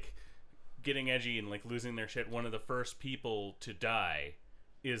start like getting edgy and like losing their shit, one of the first people to die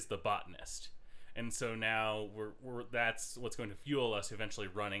is the botanist. And so now we're that's what's going to fuel us eventually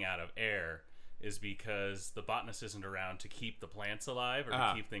running out of air, is because the botanist isn't around to keep the plants alive or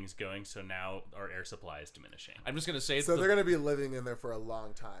to keep things going. So now our air supply is diminishing. I'm just gonna say So they're going to be living in there for a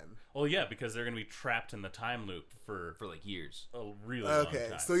long time. Well, yeah, because they're going to be trapped in the time loop for like years. a really long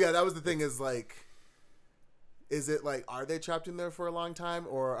time. So yeah, that was the thing is like, is it like, are they trapped in there for a long time,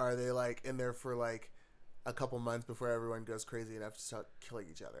 or are they like in there for like a couple months before everyone goes crazy enough to start killing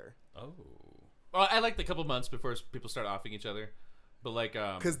each other? Oh. Well, I like the couple months before people start offing each other, but like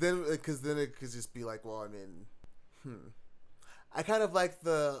Because then it could just be like, well, I mean, I kind of like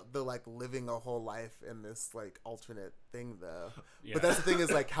the like living a whole life in this like alternate thing though. Yeah. But that's the thing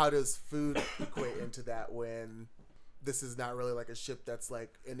is like, how does food equate into that when this is not really like a ship that's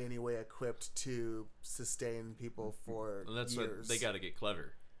like in any way equipped to sustain people for and that's years? what they got to get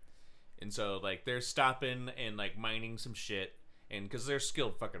clever. And so like they're stopping and like mining some shit, and because they're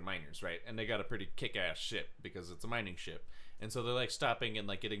skilled fucking miners, right? And they got a pretty kick-ass ship because it's a mining ship. And so they're like stopping and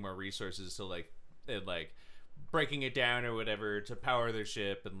like getting more resources to like and like breaking it down or whatever to power their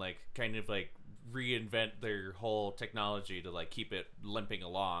ship and like kind of like reinvent their whole technology to like keep it limping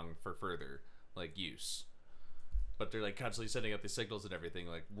along for further like use. But they're like constantly sending out the signals and everything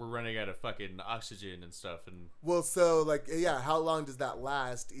like we're running out of fucking oxygen and stuff. And Well, so like, yeah, how long does that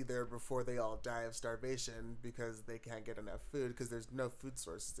last? Either before they all die of starvation because they can't get enough food because there's no food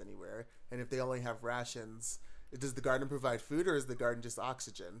sources anywhere, and if they only have rations, does the garden provide food or is the garden just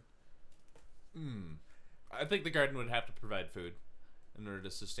oxygen? I think the garden would have to provide food in order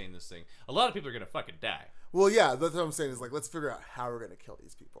to sustain this thing. A lot of people are gonna fucking die. Well, yeah, that's what I'm saying is like, let's figure out how we're gonna kill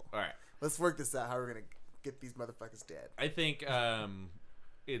these people. All right. Let's work this out. How we're gonna get these motherfuckers dead. I think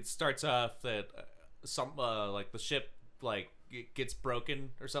it starts off that some like the ship like it gets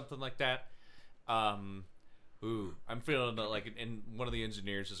broken or something like that. I'm feeling that like and one of the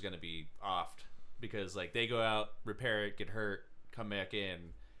engineers is going to be offed because like they go out, repair it, get hurt, come back in,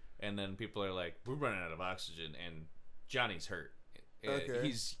 and then people are like, we're running out of oxygen and Johnny's hurt. Okay.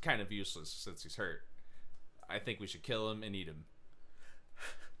 He's kind of useless since he's hurt. I think we should kill him and eat him.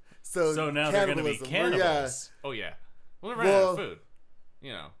 So now they're gonna be cannibalism, cannibals. Oh yeah, we'll run out of food.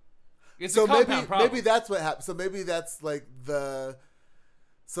 It's So a compound problem. maybe that's what happened. So maybe that's like the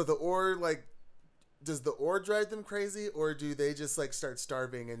ore, like, does the ore drive them crazy, or do they just like start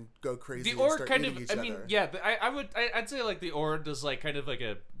starving and go crazy? The and ore start kind eating of. each I mean, other? yeah. I'd say like the ore does like kind of like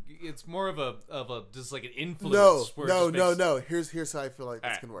a. It's more of a just like an influence. where it just makes- No. Here's how I feel like this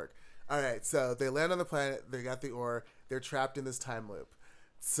Alright. can work. All right, so they land on the planet. They got the ore. They're trapped in this time loop.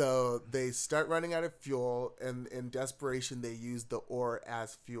 So they start running out of fuel, and in desperation, they use the ore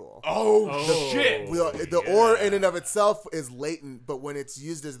as fuel. Oh, shit! The ore in and of itself is latent, but when it's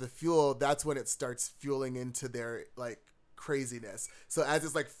used as the fuel, that's when it starts fueling into their like craziness. So as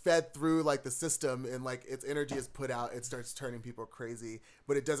it's like fed through like the system and like its energy is put out, it starts turning people crazy,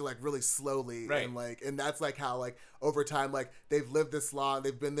 but it does it like really slowly. Right. And that's like how like over time, like they've lived this long,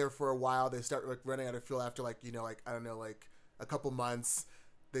 they've been there for a while, they start like running out of fuel after like, like, I don't know, like a couple months.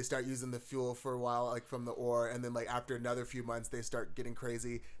 They start using the fuel for a while, like from the ore, and then like after another few months, they start getting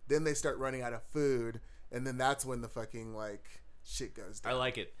crazy. Then they start running out of food, and then that's when the fucking like shit goes down. I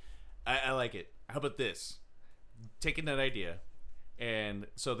like it. I like it. How about this? Taking that idea, and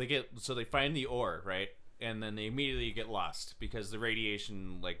so they find the ore, right? And then they immediately get lost because the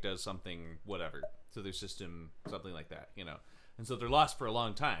radiation like does something whatever to their system, something like that, And so they're lost for a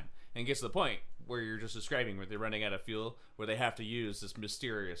long time. And it gets to the point where you're just describing where they're running out of fuel, where they have to use this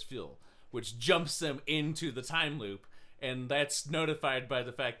mysterious fuel, which jumps them into the time loop. And that's notified by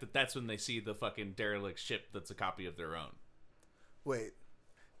the fact that that's when they see the fucking derelict ship that's a copy of their own. Wait,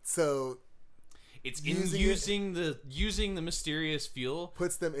 so It's using using the mysterious fuel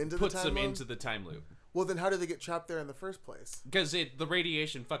puts them into puts the time them loop? into the time loop. Well, then how did they get trapped there in the first place? Because the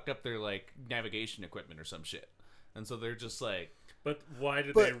radiation fucked up their like navigation equipment or some shit. And so they're just like But why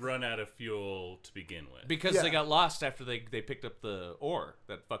did But- they run out of fuel to begin with? because Yeah. they got lost after they picked up the ore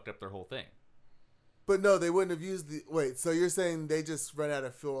that fucked up their whole thing. But no, they wouldn't have used the. Wait, so you're saying they just run out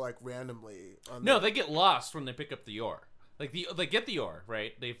of fuel like randomly? No, they get lost when they pick up the ore. Like they get the ore,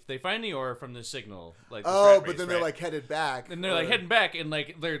 right? They find the ore from the signal. Like the Oh, rat but race, then they're right? like headed back. And they're like heading back, and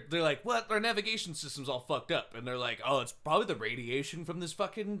like they're like, what? Our navigation system's all fucked up, and they're like, oh, it's probably the radiation from this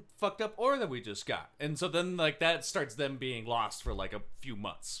fucking fucked up ore that we just got. And so then like that starts them being lost for like a few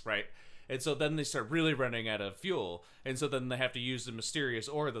months, right? And so then they start really running out of fuel, and so then they have to use the mysterious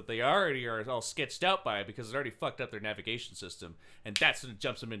ore that they already are all sketched out by because it already fucked up their navigation system, and that's when it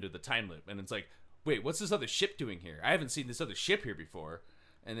jumps them into the time loop, and it's like, wait, what's this other ship doing here? I haven't seen this other ship here before.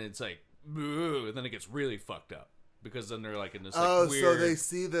 And it's like, ooh, and then it gets really fucked up because then they're like in this like weird. So they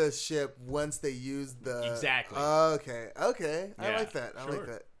see the ship once they use the Exactly. Okay, I Yeah, like that. I like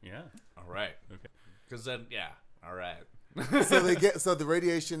that. Yeah. All right, Okay. because then all right. So the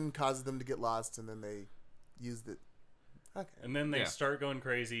radiation causes them to get lost, and then they use the. Okay. And then they Yeah. start going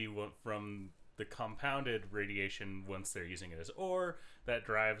crazy from the compounded radiation once they're using it as ore. That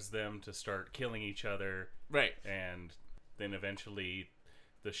drives them to start killing each other. Right. And then eventually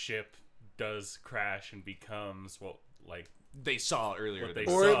the ship does crash and becomes They saw earlier. What they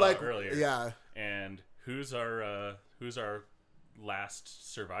that- Or saw like earlier. yeah. And who's our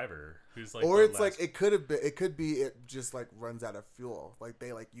last survivor? Who's like Or the it's last... like it could be it just like runs out of fuel. Like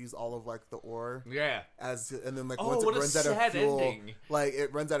they like use all of like the ore Yeah. and then like Oh, once it what a runs out of sad fuel, ending. like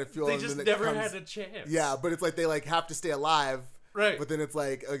it runs out of fuel. They and just then it never comes, had a chance. Yeah, but it's like they like have to stay alive. Right. But then it's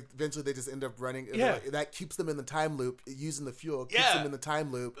like eventually they just end up running. And Yeah. like, that keeps them in the time loop. Using the fuel keeps Yeah. them in the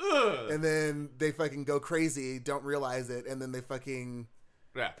time loop. Ugh. And then they fucking go crazy, don't realize it, and then they fucking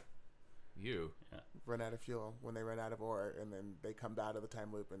Yeah. You. run out of fuel when they run out of ore, and then they come out of the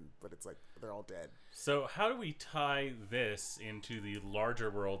time loop, but it's like they're all dead. So how do we tie this into the larger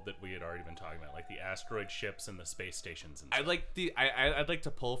world that we had already been talking about, like the asteroid ships and the space stations and stuff? I'd like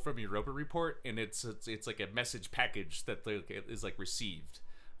to pull from Europa Report, and it's like a message package that is like received.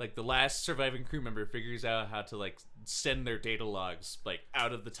 Like the last surviving crew member figures out how to like send their data logs like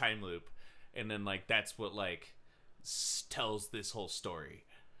out of the time loop, and then like that's what like tells this whole story.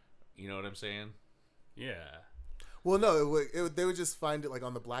 You know what I'm saying? Yeah. Well, no, they would just find it like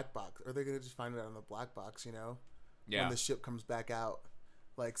on the black box. Or they're gonna just find it on the black box, you know? Yeah. When the ship comes back out,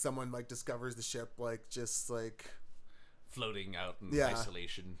 like someone like discovers the ship, like just like Floating out in Yeah.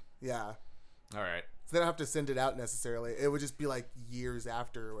 isolation. yeah. All right. So they don't have to send it out necessarily. It would just be like years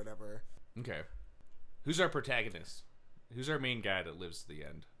after or whatever. Okay. Who's our protagonist? Who's our main guy that lives to the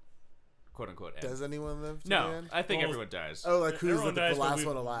end? "Quote unquote." End. Does anyone live to the No, end? I think Well, everyone dies. Oh, like who's Everyone the dies, but last we-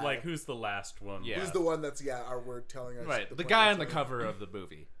 one alive? Like who's the last one? Yeah. Who's the one that's our word telling us? Right, the plan guy is on the over? cover of the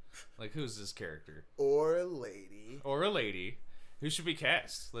movie. Like, who's this character? Or a lady. Or a lady. Who should be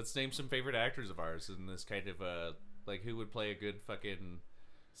cast? Let's name some favorite actors of ours in this kind of, like, who would play a good fucking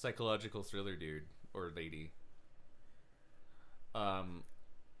psychological thriller dude or lady?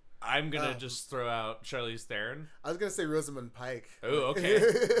 I'm gonna just throw out Charlize Theron. I was gonna say Rosamund Pike. Oh, okay.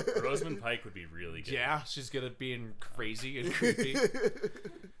 Rosamund Pike would be really good. Yeah, she's good at being crazy and creepy.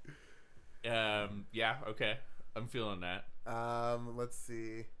 Yeah, okay. I'm feeling that. Let's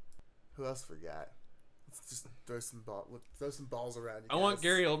see. Who else forgot? Let's just throw some balls around. You I want guys.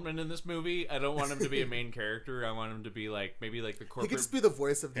 Gary Oldman in this movie. I don't want him to be a main character. I want him to be like maybe like the He corporate. could just be the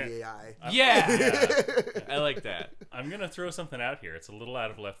voice of the AI. Yeah, Yeah. I like that. I'm gonna throw something out here. It's a little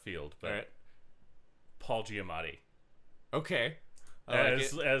out of left field, but All right. Paul Giamatti Okay. I like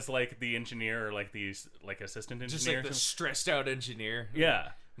it. as like the engineer or like the assistant engineer. Just like or the something. stressed out engineer. Yeah.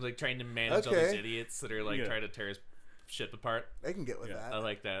 Like trying to manage all Okay. these idiots that are like Yeah. trying to tear his ship apart. They can get with Yeah, I that.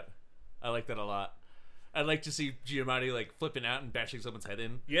 like that. I like that a lot. I'd like to see Giamatti like flipping out and bashing someone's head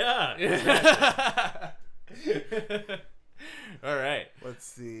in. Yeah. All right. Let's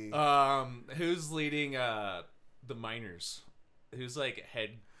see. Who's leading the miners? Who's like head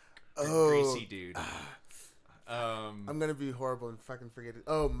Oh. greasy dude? I'm gonna be horrible and fucking forget it.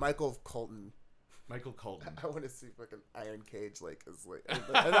 Oh, Michael Colton. Michael Colton. I want to see fucking Iron Cage like as like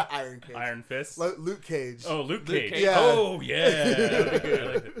not Iron Cage. Iron Fist. Luke Cage. Oh, Luke Luke Cage. Cage. Yeah. Oh, yeah. That'd be good.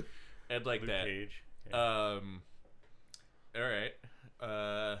 I like it. I'd like Luke that. Cage. All right.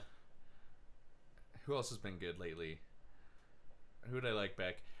 Who else has been good lately? Who would I like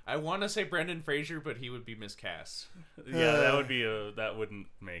back? I want to say Brendan Fraser, but he would be miscast. Yeah, that wouldn't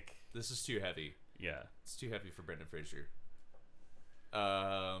make. This is too heavy. Yeah. It's too heavy for Brendan Fraser.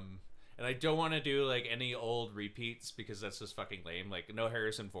 And I don't want to do like any old repeats because that's just fucking lame. Like no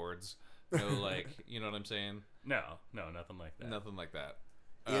Harrison Fords, no like you know what I'm saying? No, nothing like that. Nothing like that.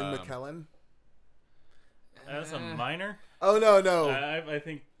 Ian McKellen. As a minor, Oh no. I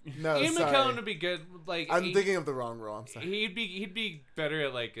think. No, Ian sorry. McKellen would be good. Like I'm thinking of the wrong role. I'm sorry. he'd be better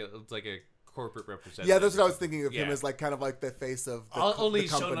at like a corporate representative. Yeah, that's what I was thinking of him Yeah. as like kind of like the face of the, Only the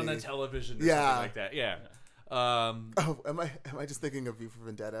shown company. on the television or Yeah. something like that. Yeah. Oh, am I just thinking of V for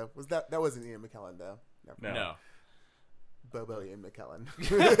Vendetta? Was that wasn't Ian McKellen though? Never. No. Bobo Ian McKellen.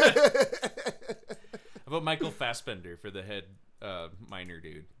 How about Michael Fassbender for the head miner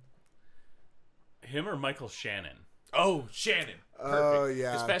dude? Him or Michael Shannon? Oh, Shannon. Perfect. Oh,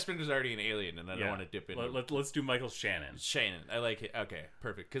 yeah. Because Fassbender's already an alien, and I don't want to dip into Let's do Michael Shannon. Shannon. I like it. Okay,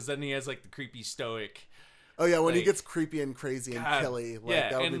 perfect. Because then he has like the creepy stoic. Oh yeah, when he Like, gets creepy and crazy and killy, like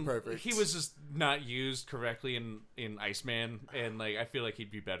that would be and perfect. he was just not used correctly in Iceman, and like I feel like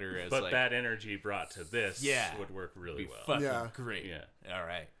he'd be better as But like that energy brought to this would work really be well. fucking Yeah. great. Yeah. All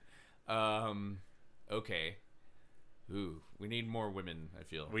right. Okay. Ooh, we need more women. I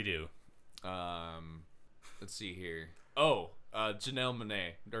feel We do. Let's see here. Oh, Janelle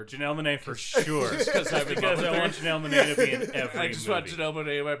Monáe or Janelle Monáe for sure. because I want Janelle Monáe to be in every I just movie. want Janelle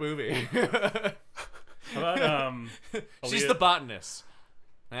Monáe in my movie. How about She's Aaliyah- the botanist.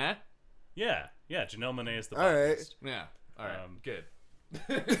 Huh? Yeah, Janelle Monáe is the All right. botanist. Yeah. All right. Good.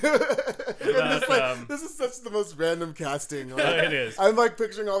 About, It's like, this is such the most random casting. Like, it is. I'm like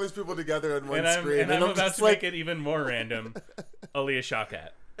picturing all these people together on one And I'm, screen, and I'm about just to like, make it even more random. Aaliyah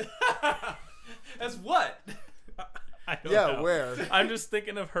Shawkat. As what? I don't yeah, know. where? I'm just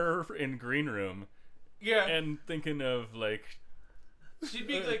thinking of her in Green Room Yeah. and thinking of like She'd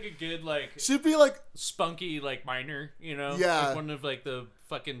be like a good like She'd be like, spunky like miner, you know? Yeah. Like one of like the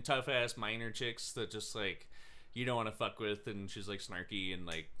fucking tough ass miner chicks that just like you don't want to fuck with, and she's like snarky and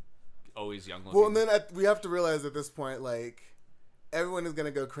like always young looking. well, and then we have to realize at this point, like, everyone is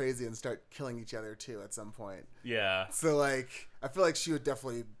gonna go crazy and start killing each other too at some point. yeah. So like, I feel like she would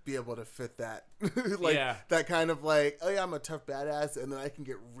definitely be able to fit that, like Yeah. that kind of like, oh yeah, I'm a tough badass, and then I can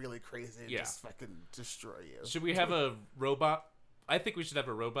get really crazy and Yeah. just fucking destroy you. Should we have a robot? I think we should have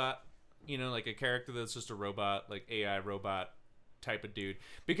a robot. You know, like a character that's just a robot, like AI robot type of dude.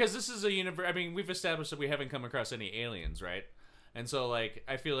 Because this is a universe. I mean, we've established that we haven't come across any aliens, right? And so, like,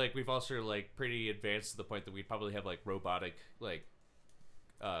 I feel like we've also like pretty advanced to the point that we'd probably have like robotic like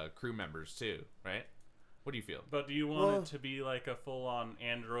crew members too, right? What do you feel? But do you want Well- it to be like a full-on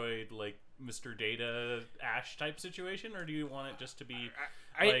android, like Mr. Data Ash type situation, or do you want it just to be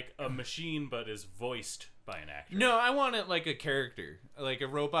like a machine but is voiced by an actor? No, I want it like a character, like a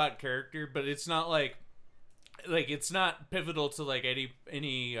robot character, but it's not like it's not pivotal to like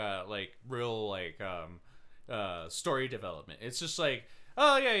any like real like story development. It's just like,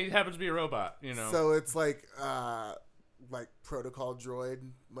 oh yeah, he happens to be a robot, you know. So it's like protocol droid,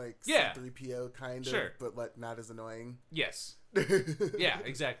 like Yeah. C-3PO kind of, Sure. but like not as annoying. Yes. Yeah,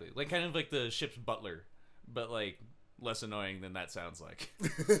 exactly. Like kind of like the ship's butler, but like less annoying than that sounds like.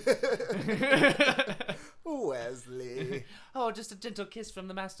 Wesley. Oh, just a gentle kiss from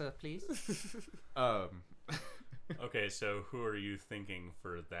the master, please. Okay, so who are you thinking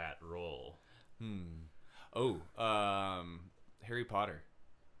for that role? Harry Potter.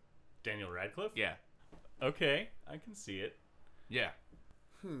 Daniel Radcliffe? Yeah. Okay, I can see it. Yeah.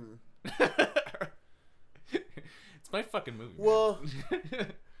 It's my fucking movie.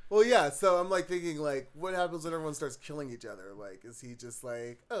 man. Well, yeah. So I'm like thinking, like, what happens when everyone starts killing each other? Like, is he just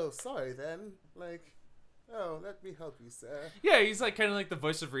like, oh, sorry then, like, oh, let me help you, sir. Yeah, he's like kind of like the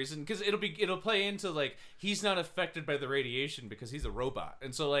voice of reason, because it'll play into like he's not affected by the radiation because he's a robot,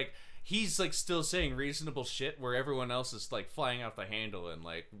 and so like he's like still saying reasonable shit where everyone else is like flying off the handle and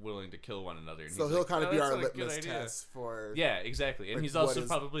like willing to kill one another. And So he's he'll like, kind of "Oh, be that's our not a good litmus idea." test for. Yeah, exactly, and like, he's what also is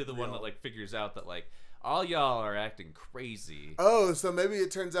probably the one real. that like figures out that like all y'all are acting crazy. Oh, so maybe it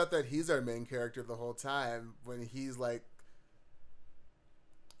turns out that he's our main character the whole time when he's like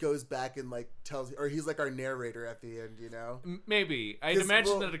goes back and like tells, or he's like our narrator at the end, you know? Maybe I'd 'Cause,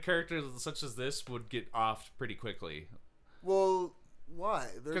 imagine well- that a character such as this would get offed pretty quickly. Well, why?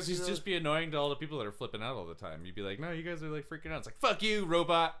 Because he's just be annoying to all the people that are flipping out all the time. You'd be like, no, you guys are like freaking out. It's like, fuck you,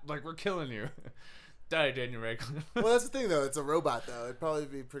 robot. Like, we're killing you. Die, Daniel Radcliffe. Well, that's the thing though. It's a robot though. It'd probably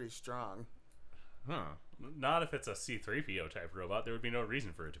be pretty strong. Huh. Not if it's a C-3PO type robot. There would be no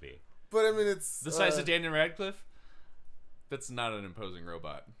reason for it to be. But I mean, it's The size of Daniel Radcliffe? That's not an imposing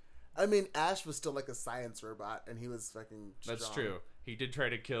robot. I mean, Ash was still like a science robot, and he was fucking. That's strong. true. He did try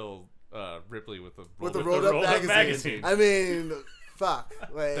to kill Ripley with a With the rolled rolled up up magazine. magazine. I mean, fuck.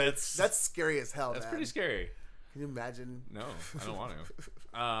 Like, That's- that's scary as hell. That's man. pretty scary. Can you imagine? No, I don't want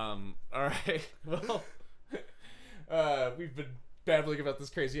to. All right. Well, we've been babbling about this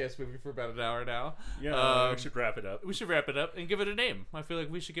crazy ass movie for about an hour now. Yeah, we should wrap it up. We should wrap it up and give it a name. I feel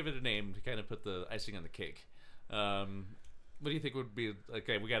like we should give it a name to kind of put the icing on the cake. What do you think would be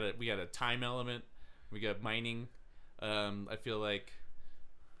okay? We got a time element. We got mining. I feel like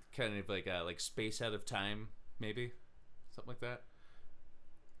kind of like space out of time, maybe something like that.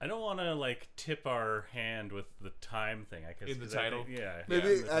 I don't want to like tip our hand with the time thing. I guess In the 'cause I title? think- yeah,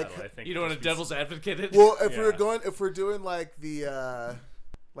 Maybe in the I title, I think You don't want to just be- devil's advocate it? Well, if Yeah. we're doing like the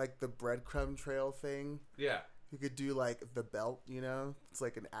breadcrumb trail thing, yeah. you could do like the belt. You know, it's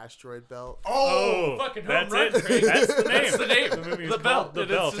like an asteroid belt. Oh, fucking home that's run, it. Craig. That's the name. That's the name. The movie is The belt. called The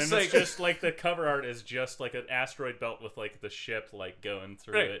And it's Belt, just and like- it's just like the cover art is just like an asteroid belt with like the ship like going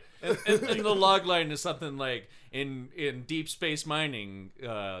through Right. it. And the log line is something like in deep space mining,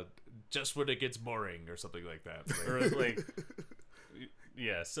 just when it gets boring or something like that. Or like,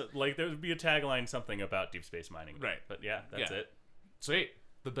 yeah, so like there would be a tagline something about deep space mining. Right. But yeah, that's Yeah. it. Sweet.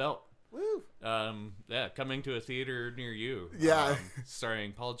 The Belt. Woo! Yeah, coming to a theater near you. Yeah.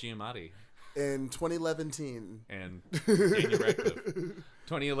 Starring Paul Giamatti In 2011. and Daniel Radcliffe.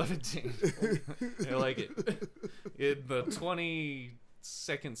 2011. I like it. In the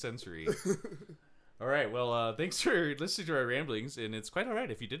 22nd century. All right. Well, thanks for listening to our ramblings, and it's quite all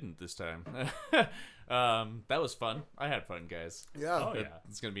right if you didn't this time. That was fun. I had fun, guys. Yeah. Oh yeah,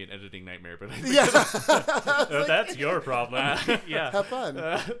 It's gonna be an editing nightmare, but I think Yeah. that's your problem. yeah. Have fun.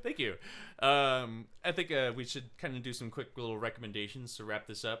 Thank you. I think we should kind of do some quick little recommendations to wrap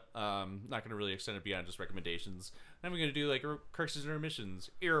this up. Not going to really extend it beyond just recommendations. Then we're going to do like curses and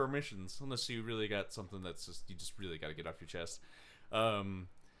intermissions, unless you really got something that's just you just really got to get off your chest.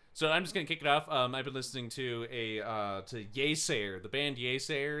 So I'm just gonna kick it off. I've been listening to to Yeasayer, the band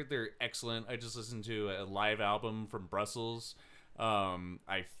Yeasayer. They're excellent. I just listened to a live album from Brussels.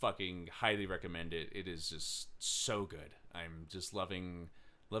 I fucking highly recommend it. It is just so good. I'm just loving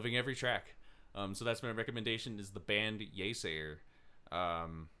every track. So that's my recommendation is the band Yeasayer.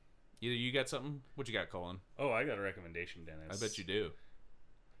 Either you got something? What you got, Colin? Oh, I got a recommendation, Dennis. I bet you do.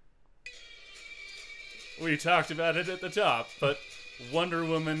 We talked about it at the top, but Wonder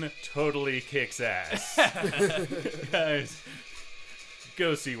Woman totally kicks ass. Guys,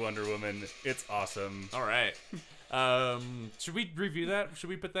 go see Wonder Woman. It's awesome. All right. Should we review that? Should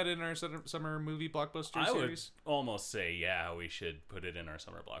we put that in our summer movie blockbuster I would series? almost say, yeah, we should put it in our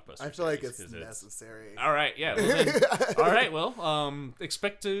summer blockbuster. I feel like series, it's 'cause necessary. All right, yeah. Well, then, all right, well,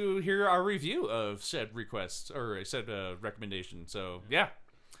 expect to hear our review of said request or said recommendation. So yeah,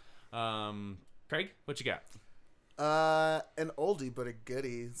 Craig, what you got? An oldie but a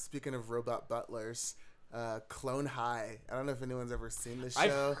goodie. Speaking of robot butlers, Clone High. I don't know if anyone's ever seen this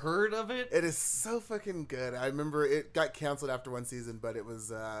show. I've heard of it. It is so fucking good. I remember it got canceled after one season, but it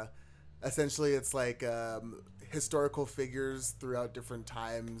was essentially it's like historical figures throughout different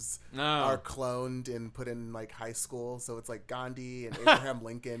times are cloned and put in like high school. So it's like Gandhi and Abraham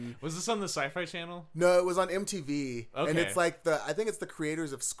Lincoln. Was this on the Sci-Fi Channel? No, it was on MTV, and Okay. it's like I think it's the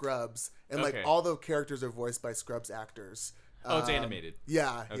creators of Scrubs, and like Okay. all the characters are voiced by Scrubs actors. Oh, it's animated.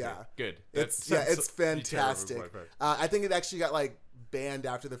 Yeah, Okay, yeah. good. It's That's it's fantastic. terrible. I think it actually got like banned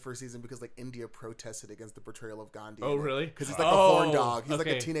after the first season because like India protested against the portrayal of Gandhi. Oh, really? Because he's like a Oh, horn dog. He's like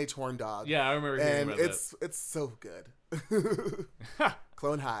okay. a teenage horn dog. Yeah, I remember hearing and about it's so good. that.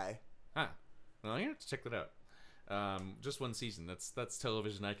 Clone High. Huh. Well, you have to check that out. Just one season. That's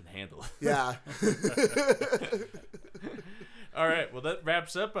television I can handle. Yeah. All right. Well, that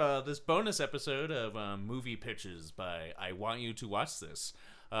wraps up this bonus episode of Movie Pitches by I Want You to Watch This.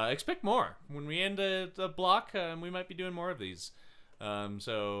 Expect more. When we end the block, we might be doing more of these.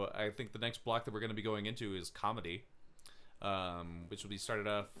 So I think the next block that we're going to be going into is comedy, which will be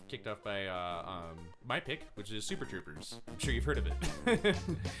kicked off by my pick, which is Super Troopers. I'm sure you've heard of it.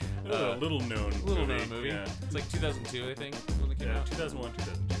 A little known movie. Yeah, It's like 2002, I think, when it came yeah out. 2001,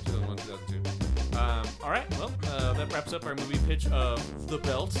 2002. 2001, 2002. All right, well, that wraps up our movie pitch of The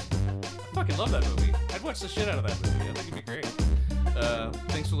Belt. I fucking love that movie. I'd watch the shit out of that movie. I think it'd be great.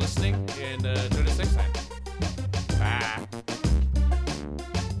 Thanks for listening, and join us